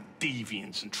madmen,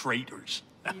 deviants, and traitors.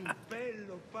 In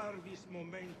bello parvis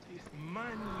momentis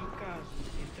magni casus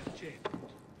intercepit.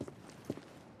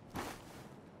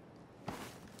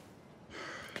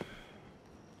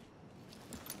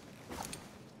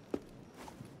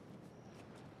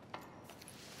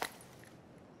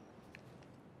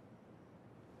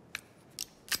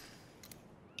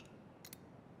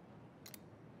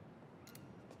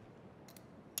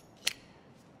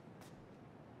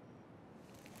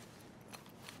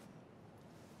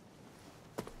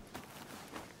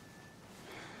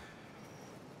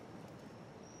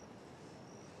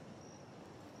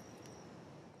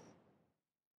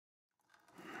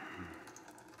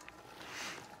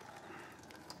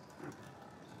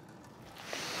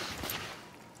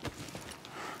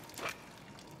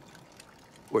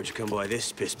 Where'd you come by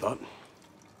this, pisspot?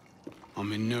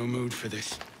 I'm in no mood for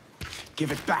this.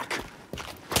 Give it back!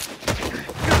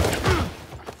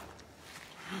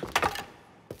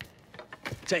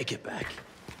 Take it back.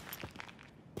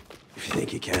 If you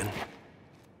think you can.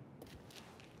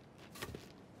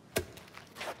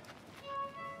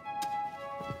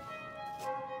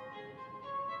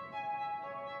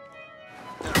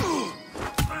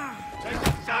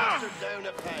 Down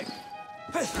a peg.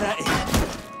 Pathetic.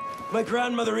 My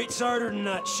grandmother eats harder than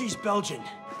that. She's Belgian.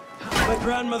 My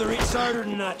grandmother eats harder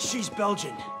than that. She's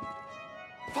Belgian.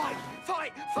 Fight!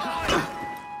 Fight! Fight!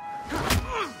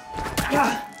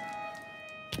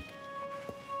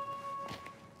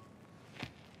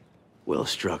 Well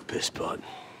struck, pisspot.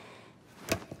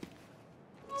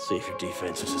 See if your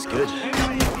defense is as good.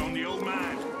 On the old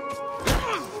man.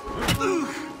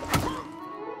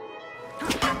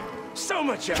 So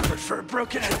much effort for a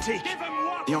broken antique.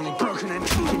 The only broken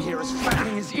antique in here is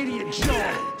finding his idiot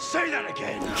jaw. Say that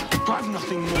again. I've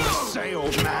nothing more to say,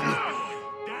 old man.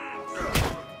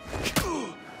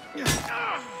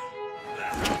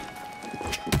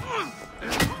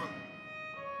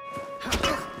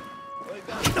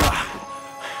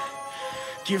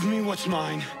 Give me what's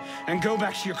mine, and go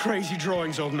back to your crazy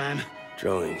drawings, old man.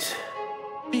 Drawings?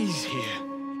 These here.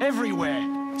 Everywhere.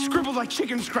 Scribbled like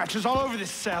chicken scratches all over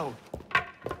this cell.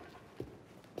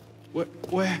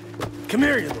 Where? Come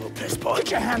here, you little pisspot.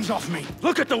 Get your hands off me!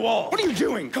 Look at the wall! What are you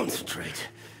doing? Concentrate.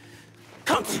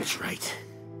 Concentrate.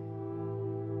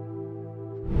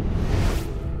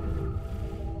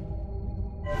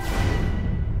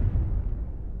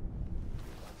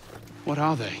 What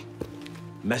are they?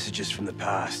 Messages from the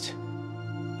past.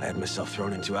 I had myself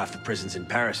thrown into half the prisons in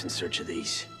Paris in search of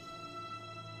these.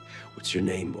 What's your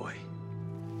name, boy?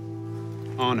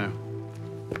 Arno.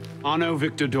 Arno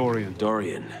Victor Dorian.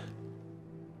 Dorian.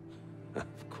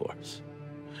 Of course.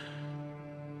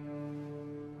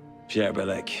 Pierre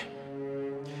Belec.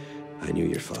 I knew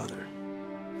your father.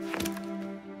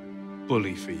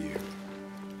 Bully for you.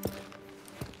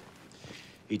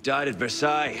 He died at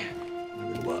Versailles.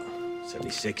 In what?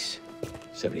 76?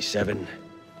 77?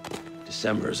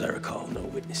 December, as I recall. No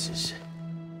witnesses.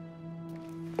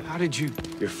 How did you...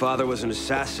 Your father was an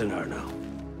assassin, Arno.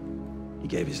 He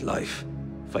gave his life,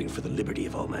 fighting for the liberty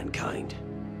of all mankind.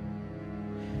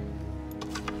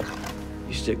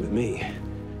 You stick with me,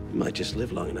 you might just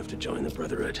live long enough to join the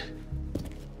Brotherhood.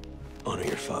 Honor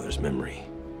your father's memory.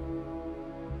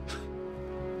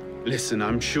 Listen,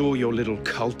 I'm sure your little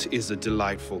cult is a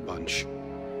delightful bunch,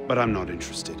 but I'm not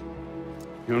interested.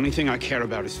 The only thing I care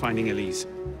about is finding Elise.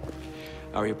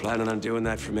 How are you planning on doing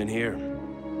that from in here?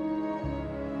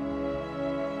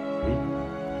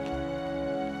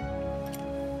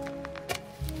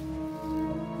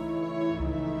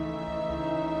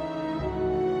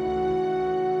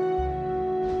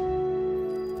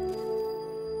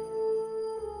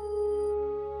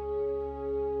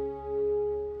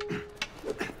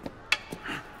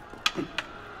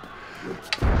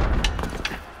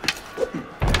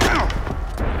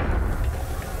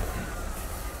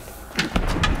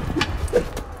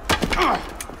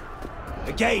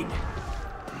 gain.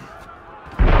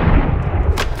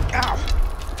 Ow!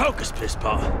 Focus,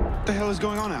 pisspot. What the hell is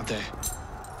going on out there?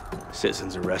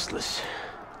 Citizens are restless.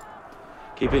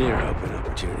 Keep an ear open.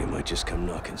 Opportunity might just come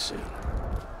knocking soon.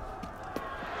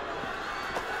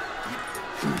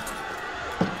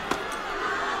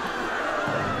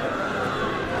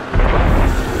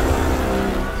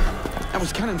 That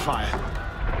was cannon fire.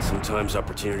 Sometimes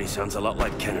opportunity sounds a lot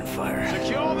like cannon fire.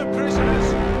 Secure the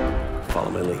prisoners! Follow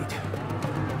my lead.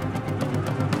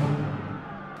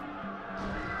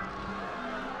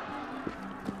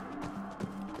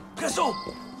 Pistol!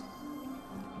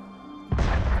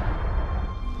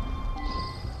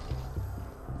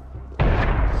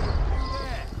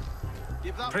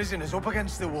 Prisoners up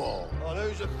against the wall. On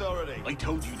whose authority? I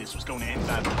told you this was going to end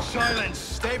badly. Silence!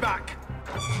 Stay back!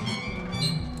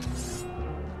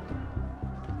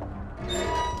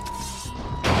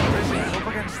 Prisoners up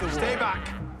against the wall. Stay back!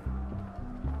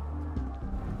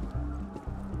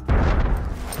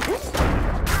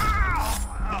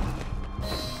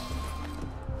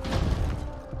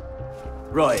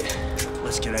 Right,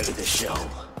 let's get out of this shell.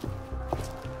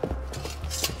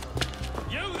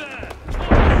 You there!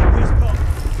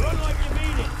 Run like you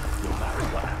mean it! No matter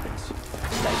what happens,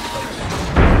 stay close.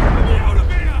 Out of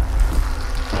here!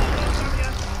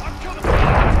 I'm coming!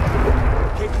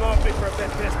 Keep them off me for a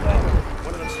bit, pisspot.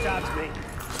 One of them stabs me.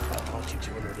 I'll hold you to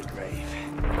an early grave.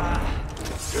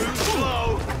 Too slow!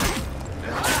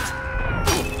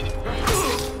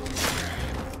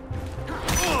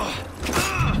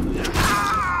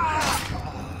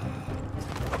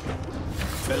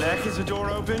 Belek, is the door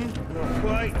open? Not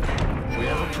quite. We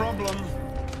have a problem.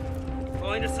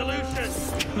 Find a solution.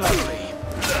 Lovely.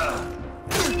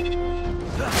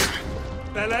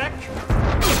 Belek?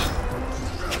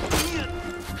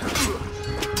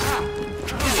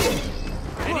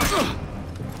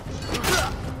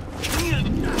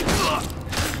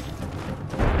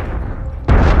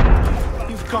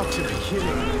 You've got to be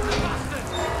kidding me.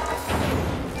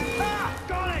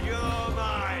 Got it! You're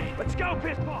mine! Let's go,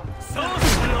 pisspot! So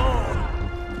slow!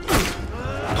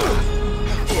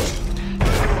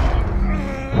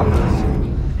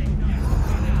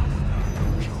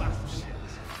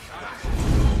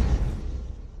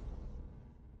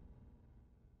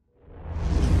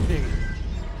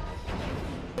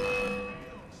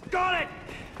 Got it!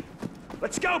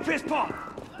 Let's go, pisspot!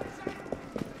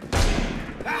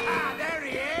 There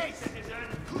he is!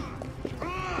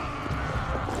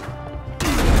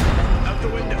 Out the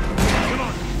window! Come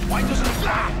on! Why doesn't it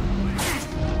fly?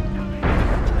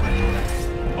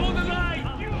 Hold the line!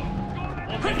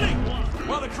 Quickly!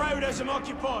 While the crowd has him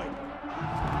occupied!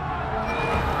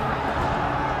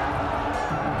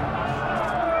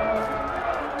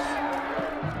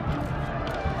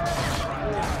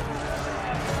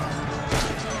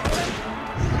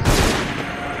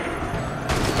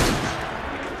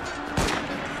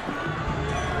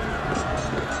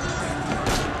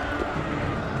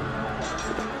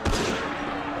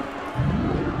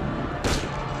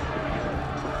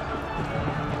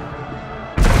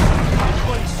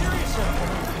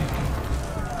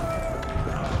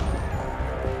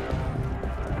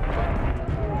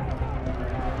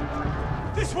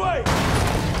 This way!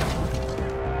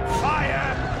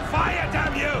 Fire! Fire,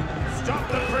 damn you! Stop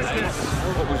the prisoners!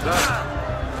 What was that?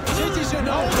 Citizen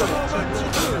Arno!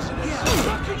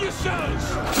 Buckle yourselves!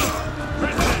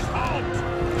 Prisoners, halt!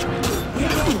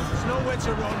 There's nowhere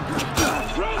to run.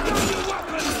 Throw down your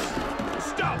weapons!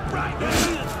 Stop right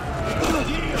there!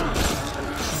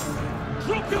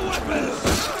 Drop your weapons!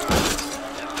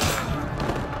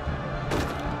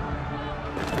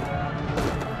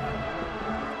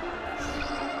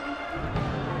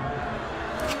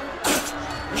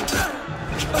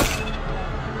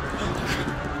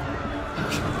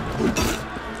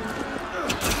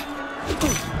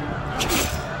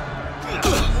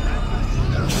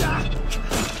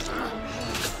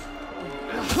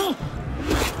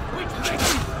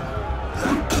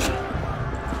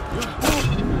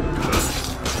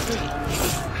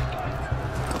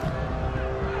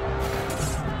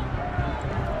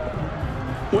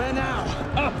 Where now?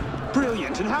 Up!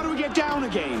 Brilliant. And how do we get down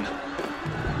again?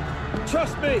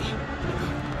 Trust me!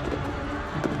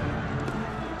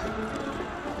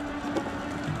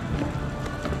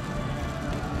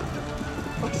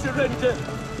 I surrender!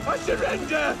 I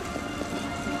surrender!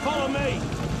 Follow me!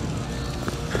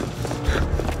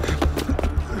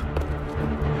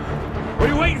 What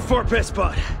are you waiting for,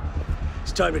 pisspot?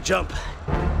 It's time to jump.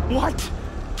 What?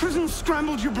 Prison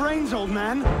scrambled your brains, old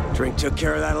man. Drink took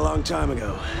care of that a long time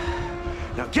ago.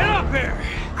 Now get up here!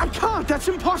 I can't, that's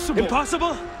impossible.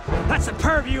 Impossible? That's the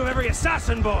purview of every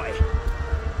assassin boy.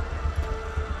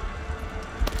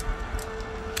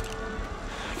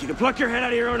 If you can pluck your head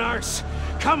out of your own arse,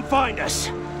 come find us.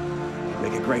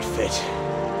 Make a great fit.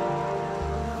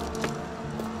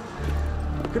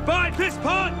 Goodbye, piss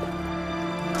pot!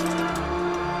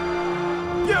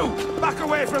 You! Back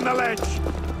away from the ledge!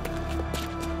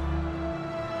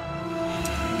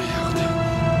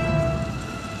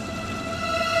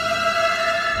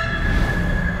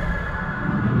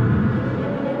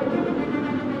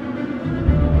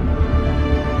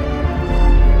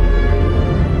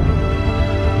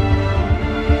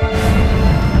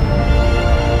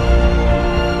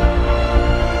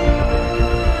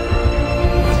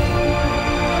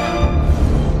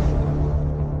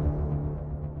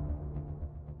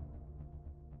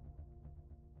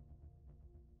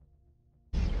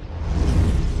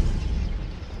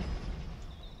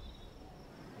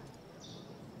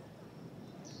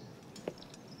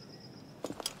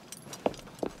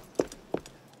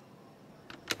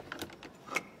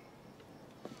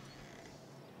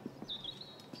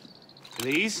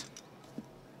 Please?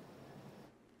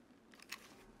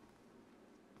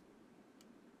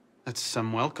 That's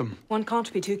some welcome. One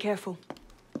can't be too careful.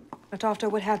 Not after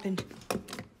what happened.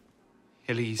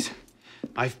 Elise,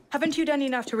 Haven't you done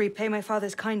enough to repay my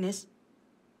father's kindness?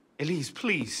 Elise,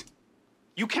 please.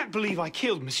 You can't believe I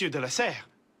killed Monsieur de la Serre.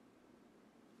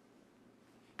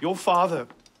 Your father,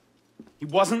 he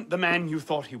wasn't the man you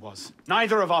thought he was.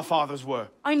 Neither of our fathers were.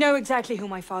 I know exactly who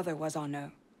my father was,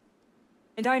 Arno.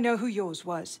 And I know who yours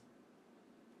was.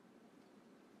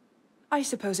 I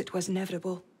suppose it was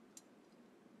inevitable.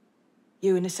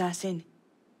 You an assassin,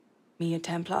 me a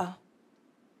Templar.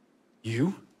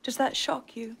 You? Does that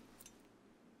shock you?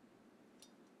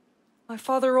 My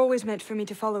father always meant for me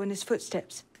to follow in his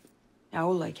footsteps. Now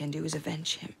all I can do is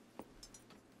avenge him.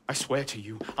 I swear to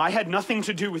you, I had nothing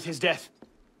to do with his death.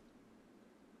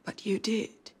 But you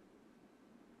did.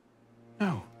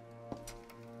 No.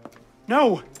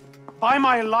 No! By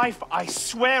my life, I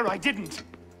swear I didn't.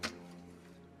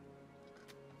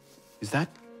 Is that?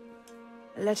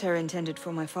 A letter intended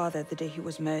for my father the day he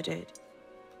was murdered.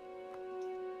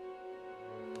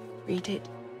 Read it.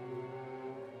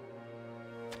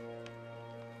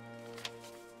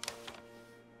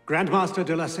 Grandmaster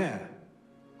de la Serre,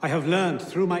 I have learned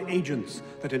through my agents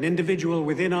that an individual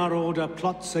within our order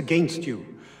plots against you.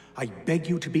 I beg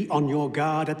you to be on your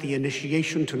guard at the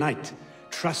initiation tonight.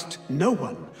 Trust no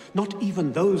one, not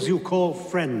even those you call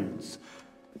friends.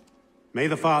 May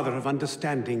the Father of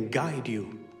Understanding guide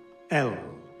you. L.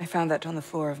 I found that on the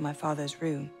floor of my father's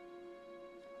room.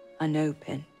 A no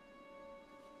pin.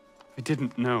 I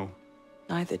didn't know.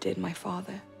 Neither did my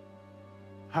father.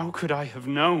 How could I have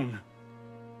known?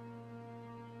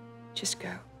 Just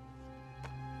go.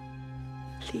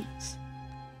 Please.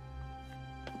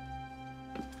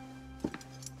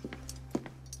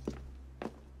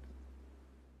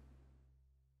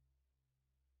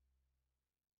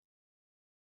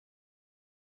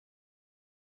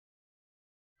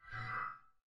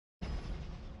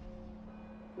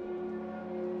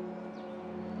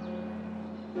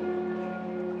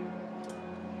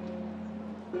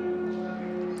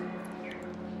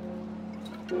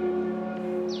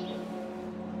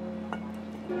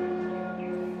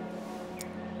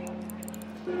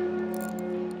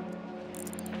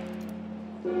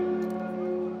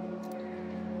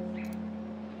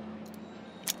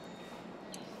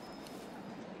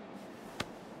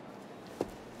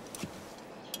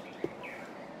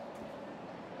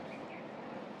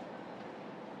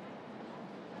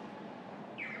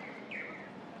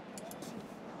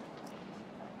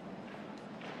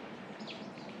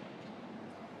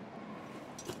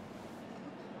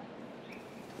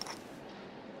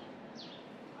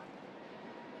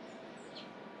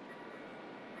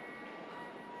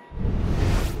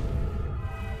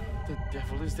 What the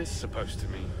devil is this supposed to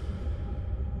mean?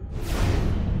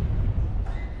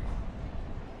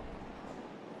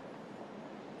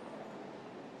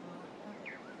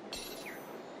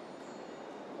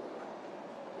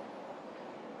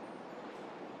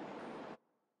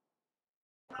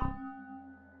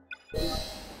 You